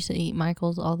 Yeah. We used to eat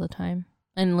Michael's all the time,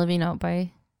 and living out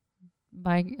by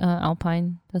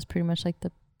Alpine, that's pretty much like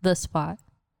the spot.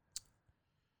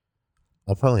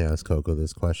 I'll probably ask Coco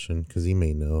this question because he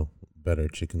may know better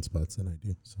chicken spots than I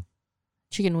do. So,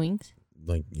 Chicken wings,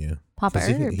 like, yeah. Papa 'Cause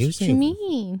he Herbs. was What you saying-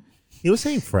 mean? He was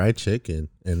saying fried chicken,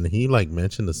 and he like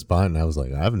mentioned the spot, and I was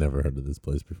like, I've never heard of this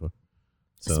place before.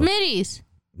 So Smitty's.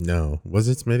 no, was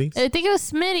it Smitty's? I think it was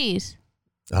Smitty's.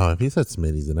 Oh, if he said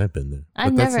Smitty's, then I've been there.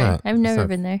 I've But that's never not- that's not-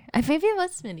 been there. Maybe it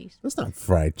was Smitty's. That's not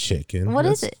fried chicken. What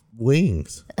is That's it?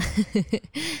 Wings.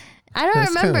 I don't That's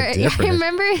remember. kinda different. I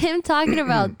remember him talking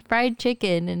about fried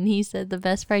chicken, and he said the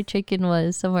best fried chicken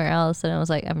was somewhere else, and I was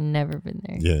like, I've never been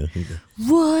there. Yeah.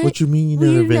 What? What you mean you Well,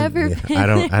 never you've been? never Yeah, been I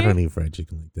don't there. eat fried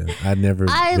chicken like that. I've never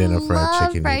I been a fried love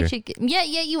chicken fried eater. chicken. Yeah,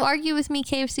 you argue with me.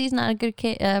 KFC is not a good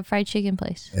fried chicken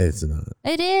place. It's not.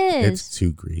 It is. It's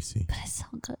too greasy. But it's so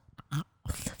good.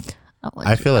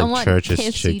 I feel like want Church's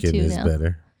KFC chicken too is now.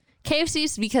 better.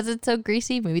 KFC's because it's so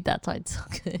greasy. Maybe that's why it's so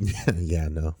good. Yeah,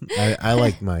 no. I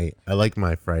like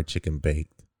my fried chicken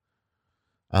baked.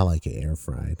 I like it air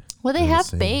fried. Well, they I'm have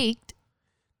saying- baked.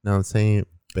 No, I'm saying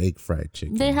baked fried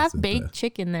chicken. They have is the baked best.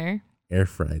 chicken there. Air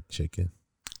fried chicken.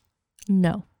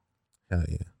 No. Hell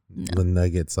yeah. No. The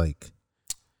nuggets, like,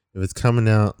 if it's coming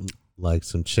out like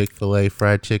some Chick-fil-A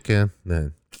fried chicken,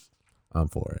 then I'm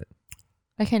for it.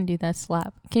 I can't do that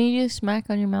slap. Can you do smack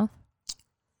on your mouth?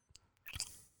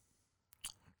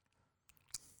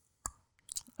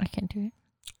 I can't do it.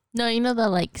 No, you know the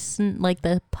like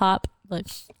the pop like.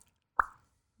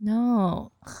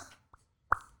 No.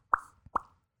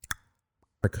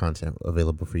 Our content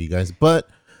available for you guys. But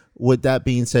with that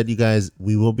being said, you guys,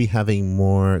 we will be having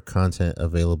more content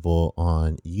available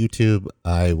on YouTube.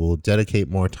 I will dedicate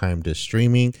more time to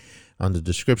streaming. On the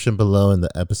description below in the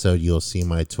episode, you'll see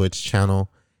my Twitch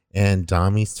channel and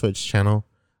Dami's Twitch channel.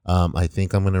 I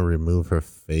think I'm going to remove her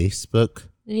Facebook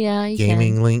Yeah, you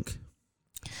gaming can. link.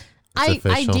 It's I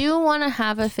official do want to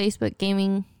have a Facebook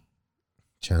gaming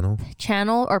channel.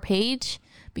 channel or page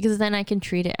because then I can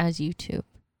treat it as YouTube.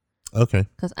 Okay.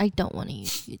 Because I don't want to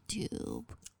use YouTube.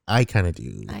 I kind of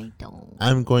do. I don't.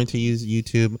 I'm going to use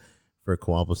YouTube for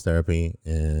couples therapy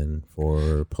and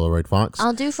for Polaroid Fox.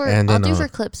 I'll do for And I'll then, do for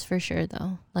clips for sure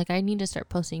though. Like I need to start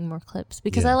posting more clips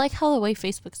because Yeah. I like how the way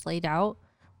Facebook's laid out,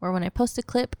 where when I post a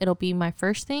clip, it'll be my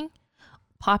first thing,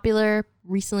 popular,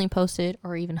 recently posted,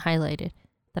 or even highlighted.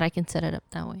 That I can set it up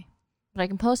that way. But I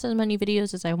can post as many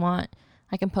videos as I want.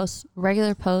 I can post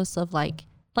regular posts of like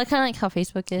kind of like how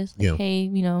Facebook is. Like, Yeah. hey,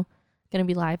 gonna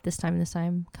be live this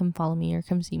time. Come follow me or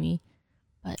come see me.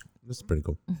 But This is pretty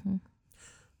cool. mhm.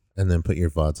 And then put your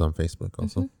VODs on Facebook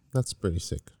also. Mhm. That's pretty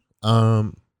sick. I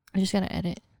just gotta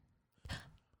edit.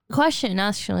 Question,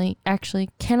 actually,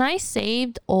 can I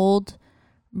save old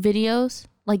videos,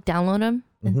 like download them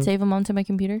and Mhm. save them onto my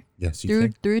computer Yes, you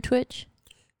can. through Twitch?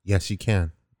 Yes, you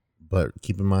can. But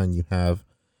keep in mind you have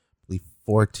I believe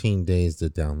 14 days to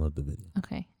download the video.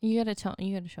 Okay, you gotta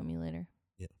show me later.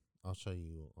 I'll show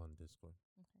you on Discord.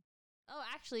 Oh,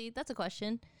 actually, that's a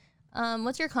question.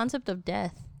 What's your concept of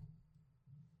death?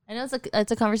 I know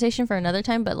it's a conversation for another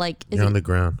time, but like, You're on the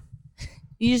ground.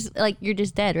 you're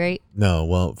just dead, right? No,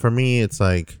 well, for me, it's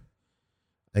like,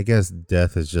 I guess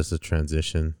death is just a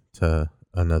transition to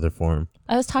another form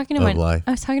I was talking to of life.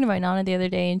 I was talking to my Nana the other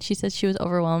day, and she said she was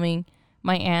overwhelming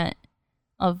my aunt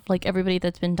of like everybody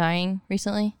that's been dying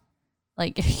recently.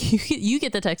 Like you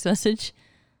get the text message.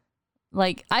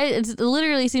 Like it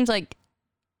literally seems like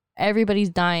everybody's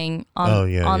dying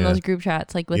on those group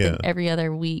chats like within every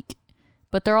other week.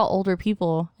 But they're all older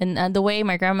people, and the way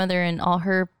my grandmother and all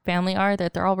her family are,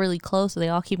 that they're all really close, so they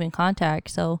all keep in contact.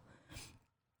 So,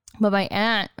 but my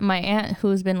aunt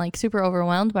who's been like super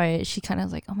overwhelmed by it, she kind of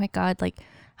was like, "Oh my god, like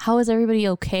how is everybody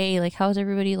okay? Like how is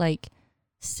everybody like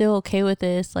still okay with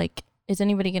this? Like, is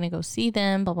anybody going to go see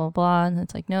them? Blah, blah, blah. And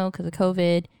it's like, no, because of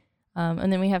COVID.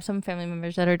 And then we have some family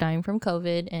members that are dying from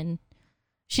COVID. And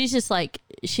she's just like,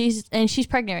 she's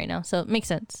pregnant right now. So it makes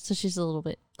sense. So she's a little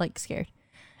bit like scared.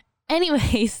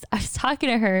 Anyways, I was talking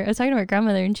to my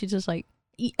grandmother, and she's just like,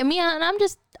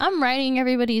 I'm writing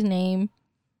everybody's name.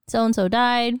 So-and-so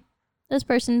died. This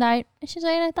person died. And she's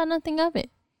like, I thought nothing of it.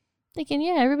 Thinking,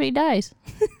 yeah, everybody dies.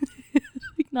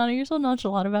 Like, Nana, you're so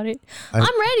nonchalant about it. I'm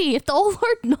ready. If the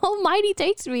Lord Almighty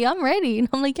takes me, I'm ready. And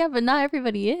I'm like, yeah, but not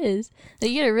everybody is.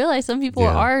 Like, you gotta realize some people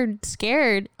are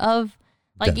scared of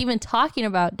like even talking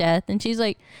about death. And she's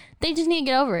like, they just need to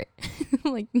get over it.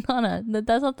 Like, Nana,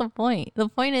 that's not the point. The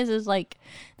point is like,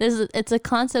 it's a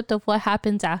concept of what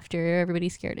happens after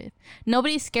everybody's scared of.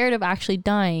 Nobody's scared of actually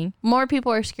dying. More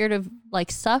people are scared of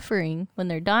like suffering when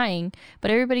they're dying,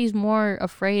 but everybody's more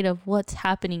afraid of what's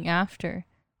happening after.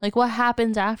 Like, what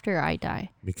happens after I die?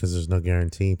 Because there's no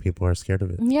guarantee. People are scared of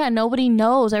it. Yeah, nobody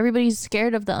knows. Everybody's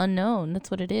scared of the unknown.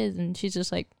 That's what it is. And she's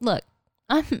just like, look,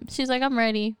 I'm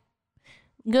ready.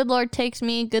 Good Lord takes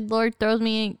me. Good Lord throws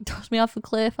me off a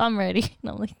cliff. I'm ready.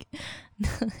 And I'm like,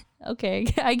 okay,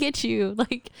 I get you.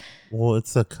 Like, well,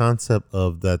 it's a concept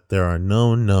of that there are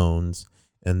known knowns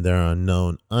and there are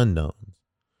known unknowns,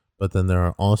 but then there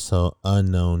are also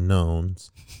unknown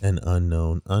knowns and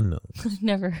unknown unknowns. I've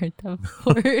never heard that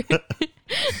before.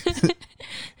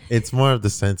 It's more of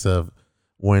the sense of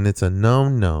when it's a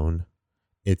known,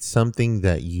 it's something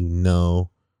that you know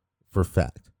for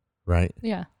fact, right?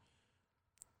 Yeah.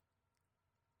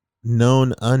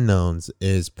 Known unknowns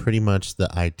is pretty much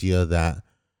the idea that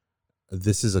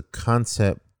this is a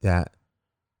concept that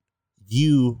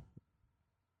you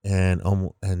and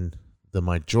the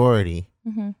majority,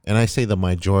 and I say the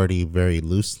majority very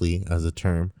loosely as a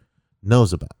term,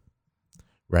 knows about,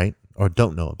 right? Or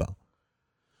don't know about.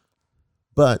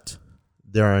 But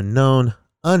there are known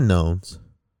unknowns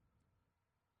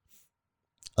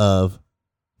there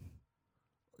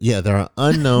are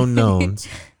unknown knowns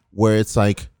where it's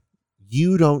like,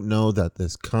 you don't know that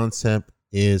this concept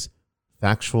is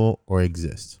factual or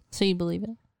exists. So you believe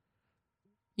it?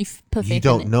 You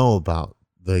don't know about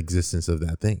the existence of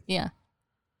that thing. Yeah.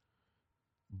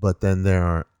 But then there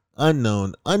are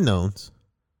unknowns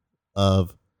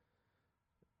of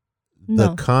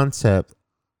the concept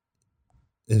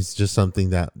is just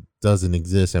something that doesn't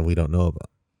exist and we don't know about.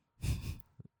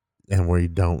 And we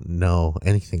don't know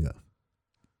anything of.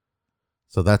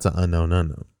 So that's an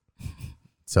unknown.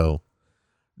 So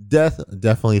death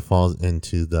definitely falls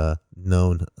into the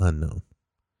known unknown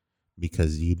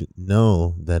because you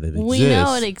know that it exists. We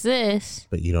know it exists,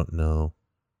 but you don't know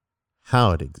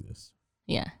how it exists.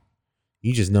 Yeah.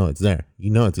 You just know it's there.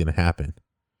 You know it's going to happen.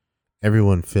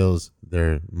 Everyone fills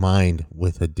their mind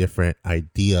with a different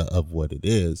idea of what it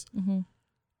is. Mm-hmm.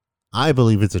 I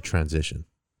believe it's a transition.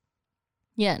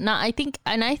 Yeah. No, I think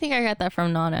I got that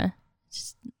from Nana.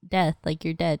 Just death. Like,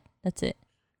 you're dead. That's it.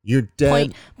 You're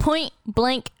dead. Point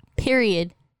blank,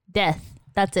 period. Death.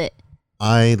 That's it.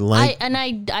 I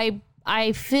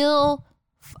feel,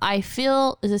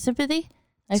 is it sympathy?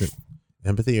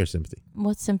 Empathy or sympathy?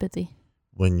 What's sympathy?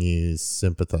 When you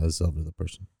sympathize over the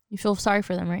person. You feel sorry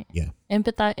for them, right? Yeah.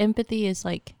 Empathy is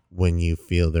like when you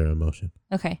feel their emotion.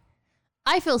 Okay.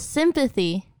 I feel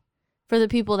sympathy for the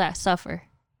people that suffer.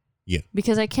 Yeah.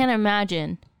 Because I can't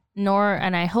imagine,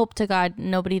 and I hope to God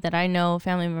nobody that I know,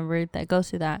 family member that goes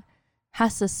through that,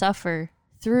 has to suffer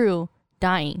through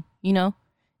dying, you know?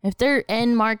 If their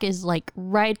end mark is like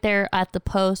right there at the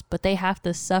post, but they have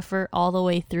to suffer all the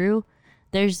way through,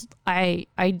 I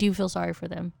do feel sorry for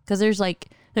them because there's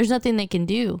nothing they can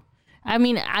do. I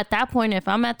mean, at that point, if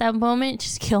I'm at that moment,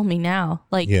 just kill me now.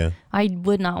 Like, yeah. I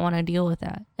would not want to deal with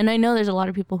that. And I know there's a lot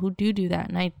of people who do that,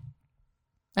 and I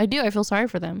feel sorry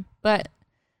for them. But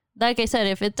like I said,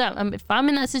 if I'm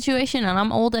in that situation and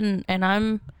I'm old and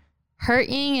I'm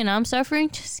hurting and I'm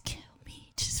suffering, just kill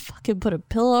me. Just fucking put a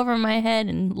pillow over my head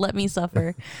and let me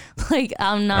suffer. Like,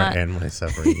 I'm not. Or end my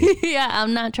suffering. Yeah,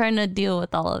 I'm not trying to deal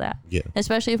with all of that. Yeah.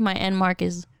 Especially if my end mark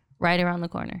is right around the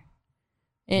corner.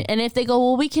 And if they go,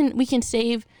 well, we can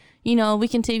save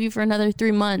you for another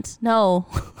 3 months. No.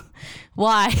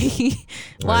 Why?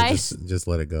 Why? Just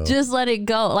let it go. Just let it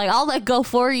go. Like, I'll let go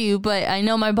for you, but I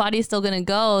know my body's still going to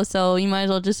go. So you might as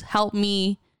well just help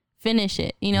me finish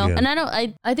it, you know? Yeah. And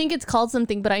I think it's called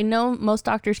something, but I know most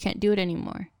doctors can't do it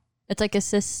anymore. It's like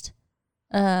assisting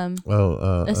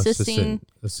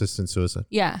suicide.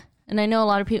 Yeah. And I know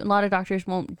a lot of doctors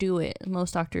won't do it.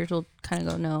 Most doctors will kind of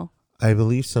go, no. I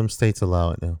believe some states allow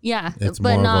it now. Yeah, it's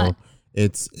but more not.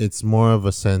 It's more of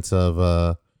a sense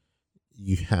of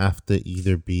you have to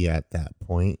either be at that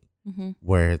point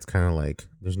where it's kind of like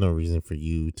there's no reason for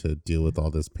you to deal with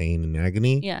all this pain and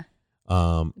agony. Yeah.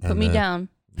 Put me down.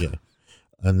 Yeah.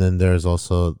 And then there's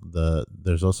also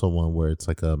one where it's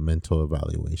like a mental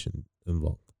evaluation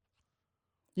involved.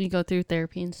 You go through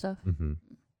therapy and stuff.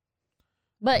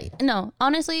 But no,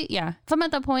 honestly, yeah. If I'm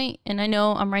at that point and I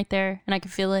know I'm right there and I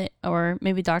can feel it, or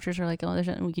maybe doctors are like, "Oh, there's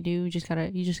nothing we can do. You just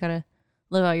gotta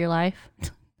live out your life."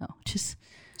 No, just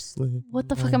what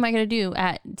the fuck am I gonna do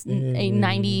at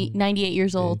 98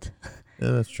 years old?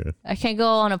 Yeah, that's true. I can't go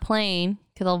on a plane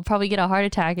because I'll probably get a heart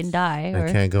attack and die.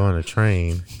 I can't go on a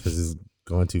train because it's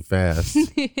going too fast.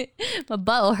 My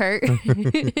butt will hurt.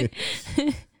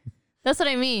 That's what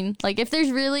I mean. Like, if there's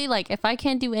really, like, if I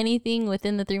can't do anything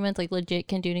within the 3 months, like, legit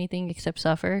can't do anything except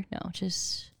suffer, no,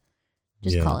 just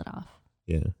call it off.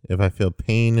 Yeah. If I feel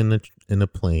pain in a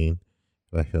plane,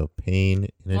 if I feel pain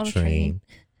in a train,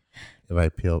 if I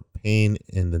feel pain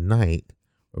in the night,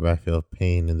 or if I feel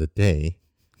pain in the day,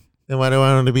 then why do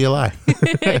I want to be alive?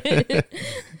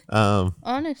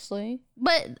 Honestly.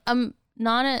 But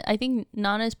I think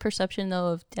Nana's perception, though,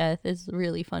 of death is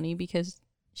really funny because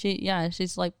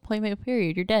she's like, point blank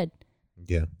period, you're dead.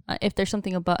 Yeah. If there's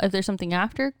something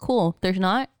after, cool. If there's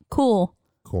not, cool.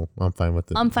 I'm fine with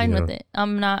it. I'm fine with it.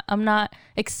 I'm not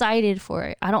excited for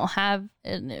it. I don't have,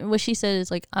 what she said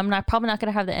is like, probably not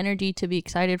going to have the energy to be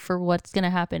excited for what's going to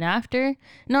happen after,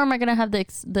 nor am I going to have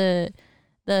the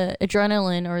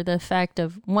adrenaline or the effect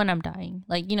of when I'm dying.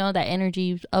 Like, that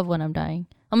energy of when I'm dying.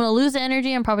 I'm going to lose the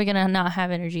energy. I'm probably going to not have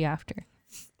energy after.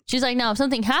 She's like, no, if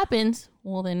something happens,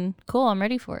 well then cool, I'm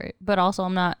ready for it. But also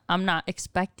I'm not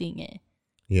expecting it.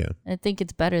 Yeah. I think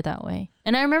it's better that way.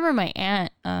 And I remember my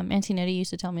aunt, Auntie Nettie, used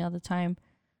to tell me all the time,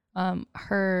 I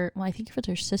think it was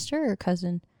her sister or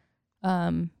cousin,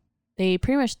 they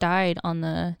pretty much died on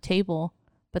the table,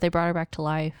 but they brought her back to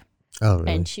life. Oh,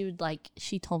 really? And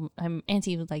she told,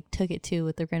 Auntie would like took it too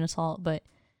with a grain of salt, but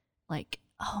like,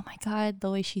 oh my God,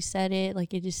 the way she said it,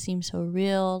 like it just seemed so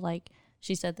real. Like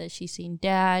she said that she's seen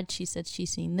Dad. She said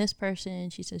she's seen this person.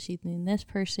 She said she's seen this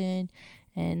person,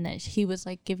 and that he was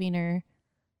like giving her,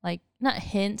 like not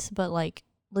hints, but like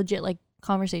legit like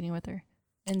conversating with her.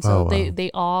 And so they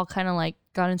all kind of like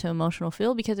got into emotional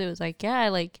feel because it was like, yeah,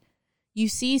 like you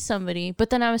see somebody.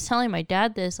 But then I was telling my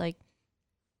dad this, like,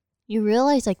 you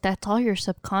realize like that's all your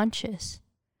subconscious.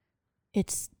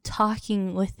 It's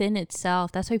talking within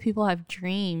itself. That's why people have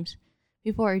dreams.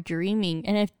 People are dreaming.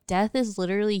 And if death is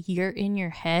literally you're in your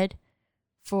head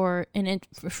from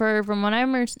what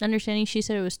I'm understanding, she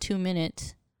said it was 2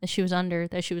 minutes that she was under,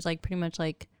 that she was like pretty much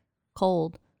like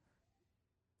cold.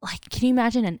 Like, can you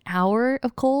imagine an hour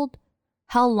of cold?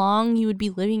 How long you would be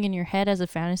living in your head as a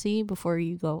fantasy before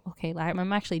you go, okay,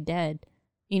 I'm actually dead,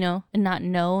 and not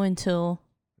know until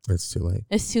it's too late.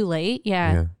 It's too late.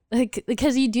 Yeah. Like,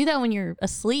 because you do that when you're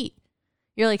asleep.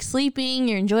 You're like sleeping,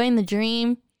 you're enjoying the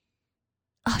dream.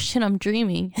 Oh shit, I'm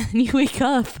dreaming. And you wake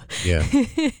up. Yeah.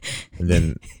 And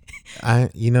then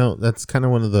that's kind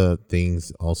of one of the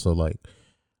things also, like,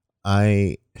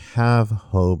 I have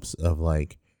hopes of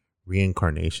like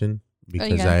reincarnation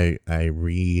because I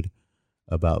read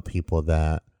about people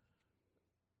that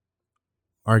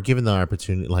are given the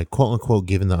opportunity, like quote unquote,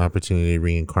 given the opportunity to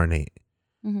reincarnate,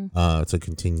 to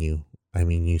continue. I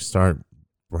mean, you start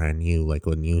brand new, like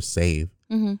a new save,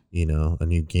 a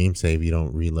new game save. You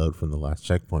don't reload from the last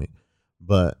checkpoint.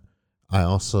 But I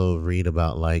also read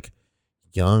about like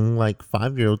young, like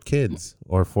 5-year-old kids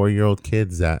or 4-year-old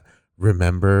kids that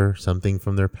remember something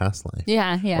from their past life.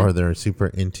 Yeah. Or they're super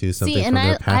into something from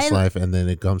their past life, and then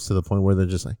it comes to the point where they're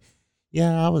just like,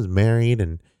 yeah, I was married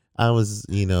and I was,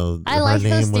 her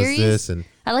name was this. And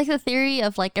I like the theory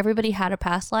of like everybody had a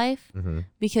past life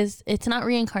because it's not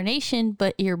reincarnation,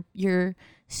 but your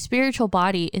spiritual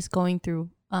body is going through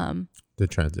the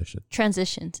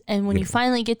transitions. And when you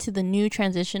finally get to the new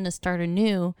transition to start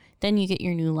anew, then you get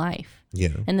your new life.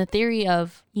 Yeah. And the theory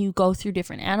of you go through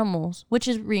different animals, which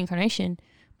is reincarnation,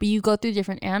 but you go through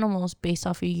different animals based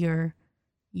off of your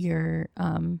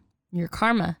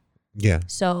karma. Yeah.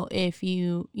 So if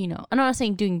I'm not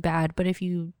saying doing bad, but if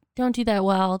you don't do that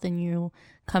well, then you'll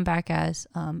come back as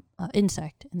an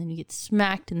insect, and then you get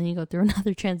smacked, and then you go through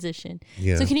another transition.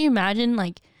 Yeah. So can you imagine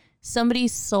like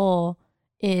somebody's soul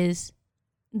is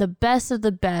the best of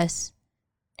the best,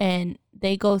 and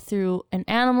they go through an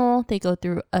animal, they go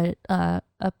through a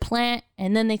plant,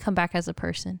 and then they come back as a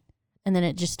person, and then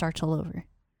it just starts all over.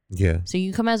 Yeah. So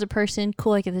you come as a person,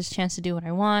 cool, I get this chance to do what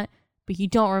I want, but you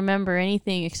don't remember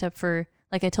anything except for,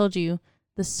 like I told you,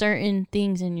 the certain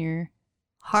things in your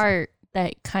heart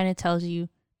that kind of tells you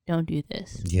don't do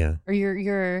this. Yeah. Or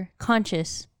you're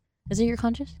conscious. Is it your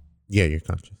conscious? Yeah, you're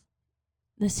conscious.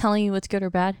 that's telling you what's good or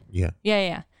bad? Yeah.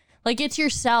 Yeah. Like it's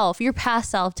yourself, your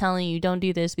past self telling you don't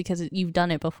do this because you've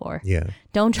done it before. Yeah.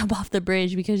 Don't jump off the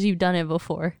bridge because you've done it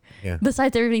before. Yeah.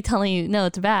 Besides everybody telling you, no,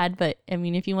 it's bad. But I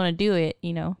mean, if you want to do it,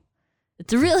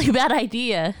 it's a really bad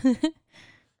idea.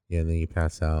 Yeah, and then you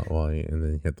pass out and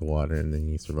then you hit the water and then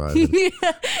you survive. Yeah.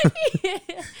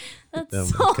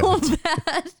 That's Oh so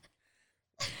bad.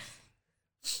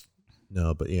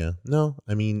 No, but yeah. No,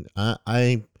 I mean,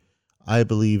 I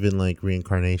believe in like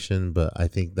reincarnation, but I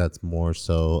think that's more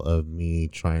so of me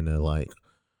trying to like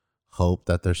hope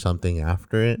that there's something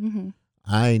after it. Mm-hmm.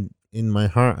 In my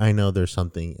heart, I know there's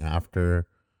something after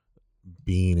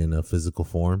being in a physical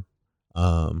form.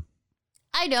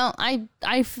 I don't. I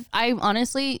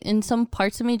honestly, in some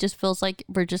parts of me, just feels like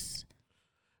we're just.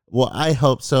 Well, I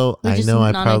hope so. I know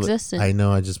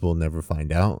I just will never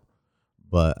find out.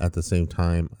 But at the same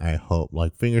time, I hope,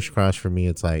 like, fingers crossed for me,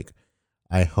 it's like,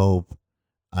 I hope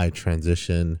I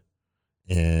transition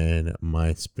and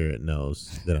my spirit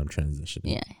knows that I'm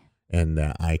transitioning. Yeah. And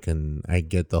that I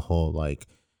get the whole, like,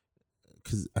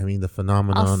 because, I mean, the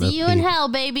phenomenon I'll see you in hell,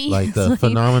 baby. Like, the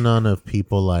phenomenon of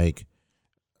people, like,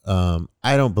 I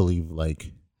don't believe,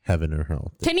 like, heaven or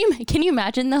hell. Can you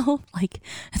imagine though? Like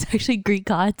it's actually Greek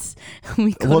gods.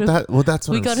 We go that's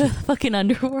what we go to the fucking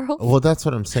underworld. Well, that's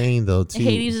what I'm saying though too.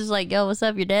 Hades is like, yo, what's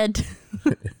up? You're dead.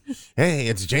 Hey,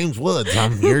 it's James Woods.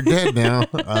 You're dead now.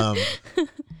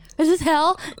 Is this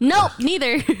hell? Nope,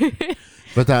 neither.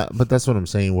 But that's what I'm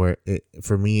saying. Where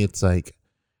for me, it's like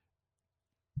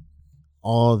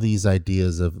all these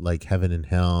ideas of like heaven and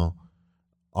hell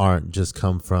aren't just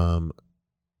come from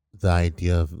the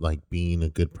idea of like being a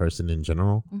good person in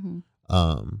general.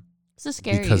 Mm-hmm. It's a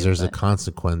scary because there's a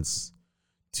consequence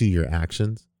to your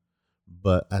actions,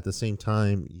 but at the same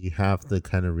time you have to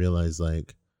kind of realize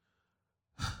like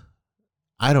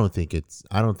I don't think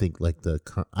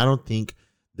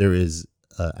there is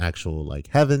an actual like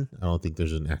heaven. I don't think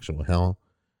there's an actual hell.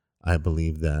 I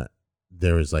believe that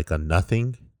there is like a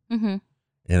nothing. Mm-hmm.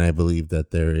 And I believe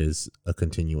that there is a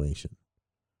continuation.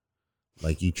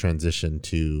 Like you transition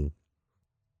to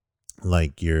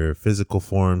like your physical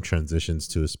form transitions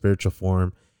to a spiritual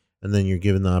form, and then you're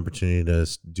given the opportunity to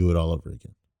do it all over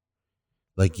again.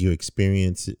 Like you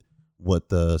experience what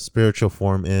the spiritual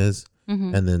form is,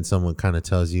 mm-hmm. and then someone kind of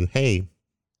tells you, hey,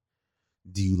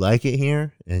 do you like it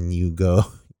here? And you go,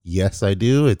 yes, I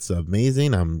do. It's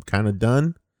amazing. I'm kind of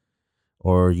done.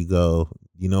 Or you go,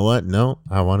 you know what? No,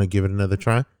 I want to give it another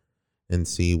try and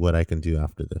see what I can do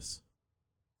after this.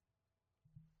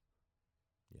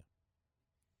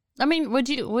 I mean, would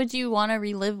you want to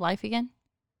relive life again?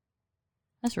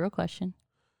 That's a real question.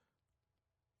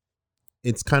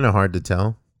 It's kind of hard to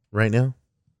tell right now.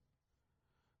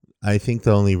 I think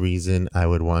the only reason I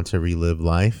would want to relive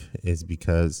life is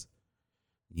because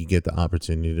you get the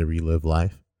opportunity to relive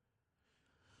life.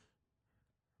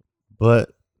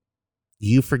 But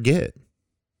you forget.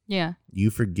 Yeah. You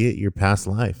forget your past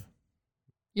life.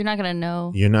 You're not going to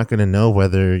know. You're not going to know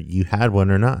whether you had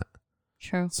one or not.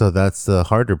 True. So that's the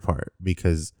harder part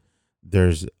because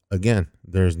there's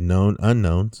known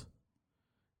unknowns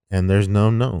and there's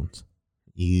known knowns.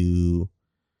 You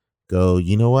go,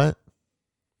 you know what?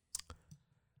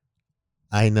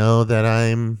 I know that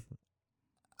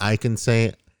I can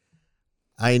say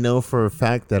I know for a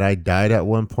fact that I died at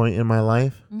one point in my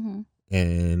life, mm-hmm.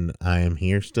 and I am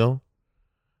here still.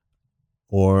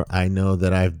 Or I know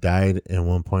that I've died at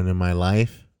one point in my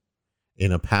life,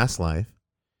 in a past life,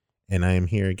 and I am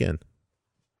here again.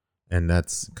 And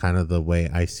that's kind of the way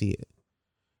I see it.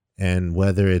 And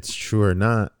whether it's true or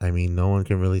not, I mean, no one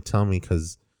can really tell me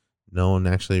because no one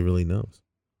actually really knows.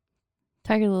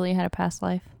 Tiger Lily had a past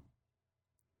life.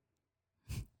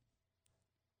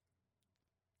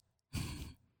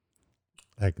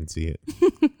 I can see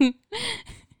it.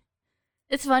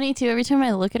 It's funny too. Every time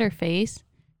I look at her face,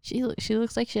 she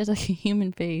looks like she has like a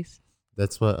human face.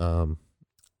 That's what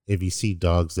if you see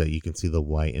dogs that you can see the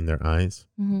white in their eyes,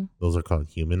 mm-hmm. those are called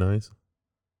human eyes.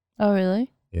 Oh,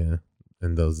 really? Yeah,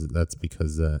 and that's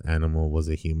because the animal was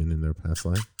a human in their past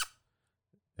life,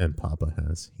 and Papa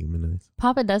has human eyes.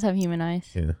 Papa does have human eyes.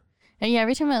 Yeah. And yeah,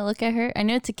 every time I look at her, I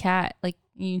know it's a cat. Like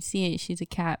you can see it, she's a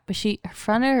cat. But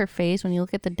front of her face, when you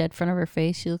look at the dead front of her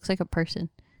face, she looks like a person.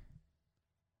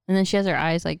 And then she has her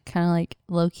eyes like kind of like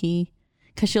low key,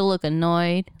 because she'll look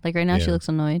annoyed. Like right now, she looks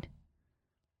annoyed.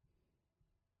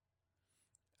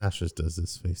 Ashes does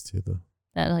this face too, though.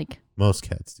 That like most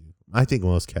cats do. I think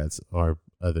most cats are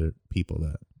other people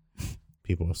that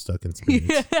people are stuck in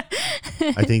spirits.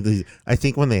 I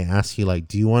think when they ask you like,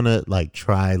 do you want to like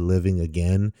try living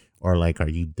again Or like, are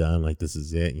you done? Like, this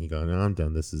is it? And you go, no, I'm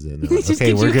done. This is it. Like,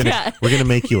 okay, we're gonna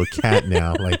make you a cat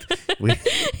now. Like,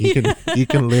 you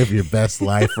can live your best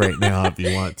life right now if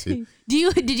you want to.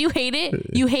 Did you hate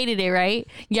it? You hated it, right?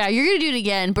 Yeah, you're gonna do it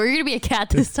again, but you're gonna be a cat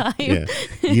this time. Yeah.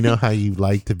 You know how you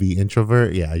like to be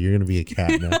introvert? Yeah, you're gonna be a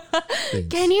cat now.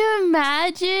 Can you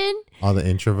imagine? All the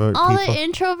introvert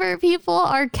people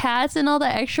are cats, and all the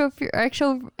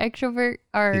extrovert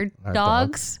are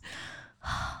dogs.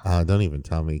 Don't even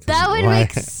tell me. That would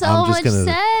make so much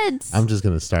sense. I'm just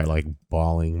gonna start like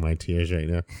bawling my tears right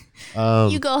now.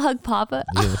 You go hug Papa.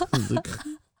 Yeah,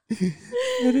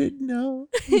 I didn't know.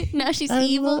 Now she's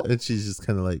evil, and she's just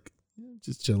kind of like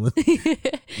just chilling.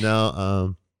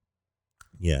 No,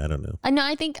 yeah, I don't know. No,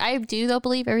 I think I do though.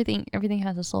 Believe everything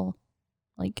has a soul,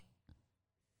 like.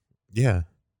 Yeah.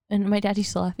 And my dad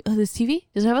used to laugh. Oh, this TV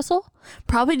does it have a soul?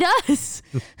 Probably does.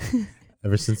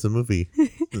 Ever since the movie.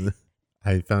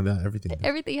 I found out everything.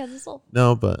 Everything has a soul.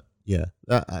 No, but yeah,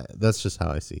 that's just how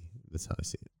I see. That's how I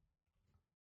see it.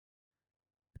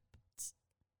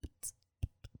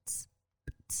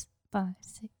 5,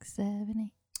 6, 7,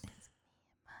 8.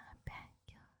 My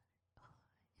backyard.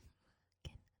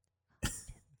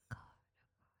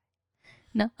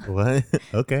 No. What?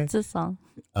 Okay. It's a song.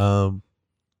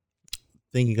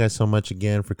 Thank you guys so much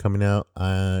again for coming out.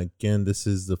 Again, this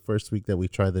is the first week that we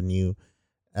try the new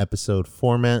episode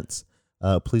formats.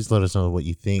 Please let us know what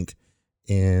you think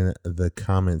in the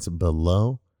comments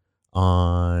below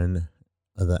on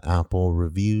the Apple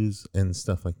reviews and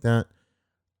stuff like that.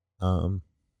 Other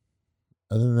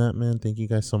than that, man, thank you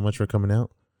guys so much for coming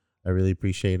out. I really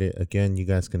appreciate it. Again, you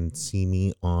guys can see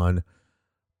me on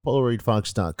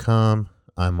PolaroidFox.com.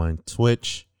 I'm on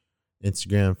Twitch,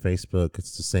 Instagram, Facebook.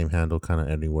 It's the same handle kind of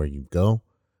anywhere you go.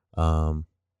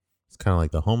 It's kind of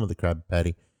like the home of the Krabby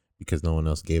Patty because no one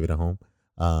else gave it a home.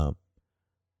 I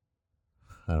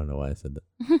don't know why I said that.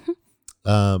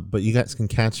 But you guys can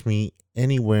catch me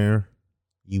anywhere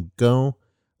you go.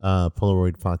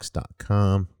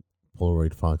 PolaroidFox.com,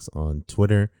 Polaroid Fox on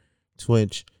Twitter,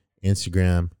 Twitch,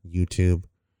 Instagram, YouTube,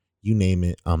 you name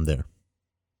it, I'm there.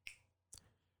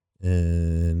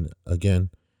 And again,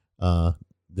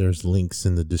 there's links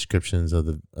in the descriptions of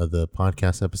the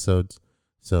podcast episodes,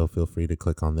 so feel free to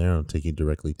click on there. It'll take you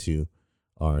directly to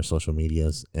our social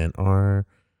medias and our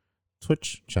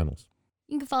Twitch channels.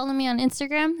 You can follow me on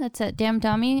Instagram. That's at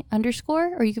damntommy_,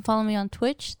 or you can follow me on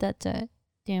Twitch. That's at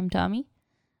damntommy,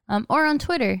 or on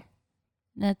Twitter.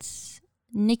 That's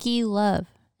Nikki Love,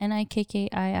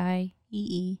 NIKKIIEE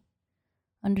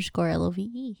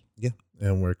 _LOVE. Yeah,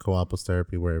 and we're Co-Apples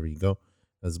Therapy wherever you go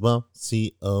as well.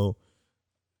 CO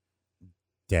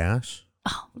dash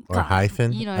or God.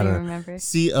 Hyphen. You don't even remember.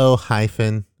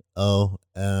 CO-OPLES.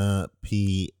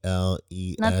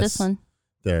 Not this one.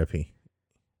 Therapy.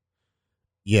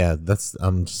 Yeah,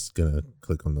 I'm just gonna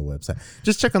click on the website.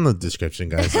 Just check on the description,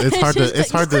 guys. It's hard to. It's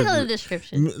hard to. Click on the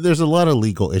description. There's a lot of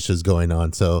legal issues going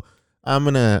on, so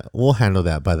we'll handle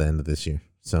that by the end of this year.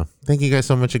 So thank you guys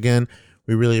so much again.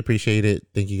 We really appreciate it.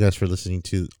 Thank you guys for listening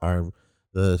to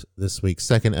this week's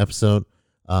second episode.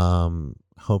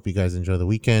 Hope you guys enjoy the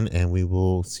weekend, and we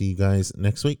will see you guys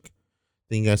next week.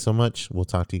 Thank you guys so much. We'll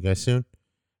talk to you guys soon.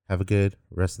 Have a good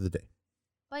rest of the day.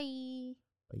 Bye.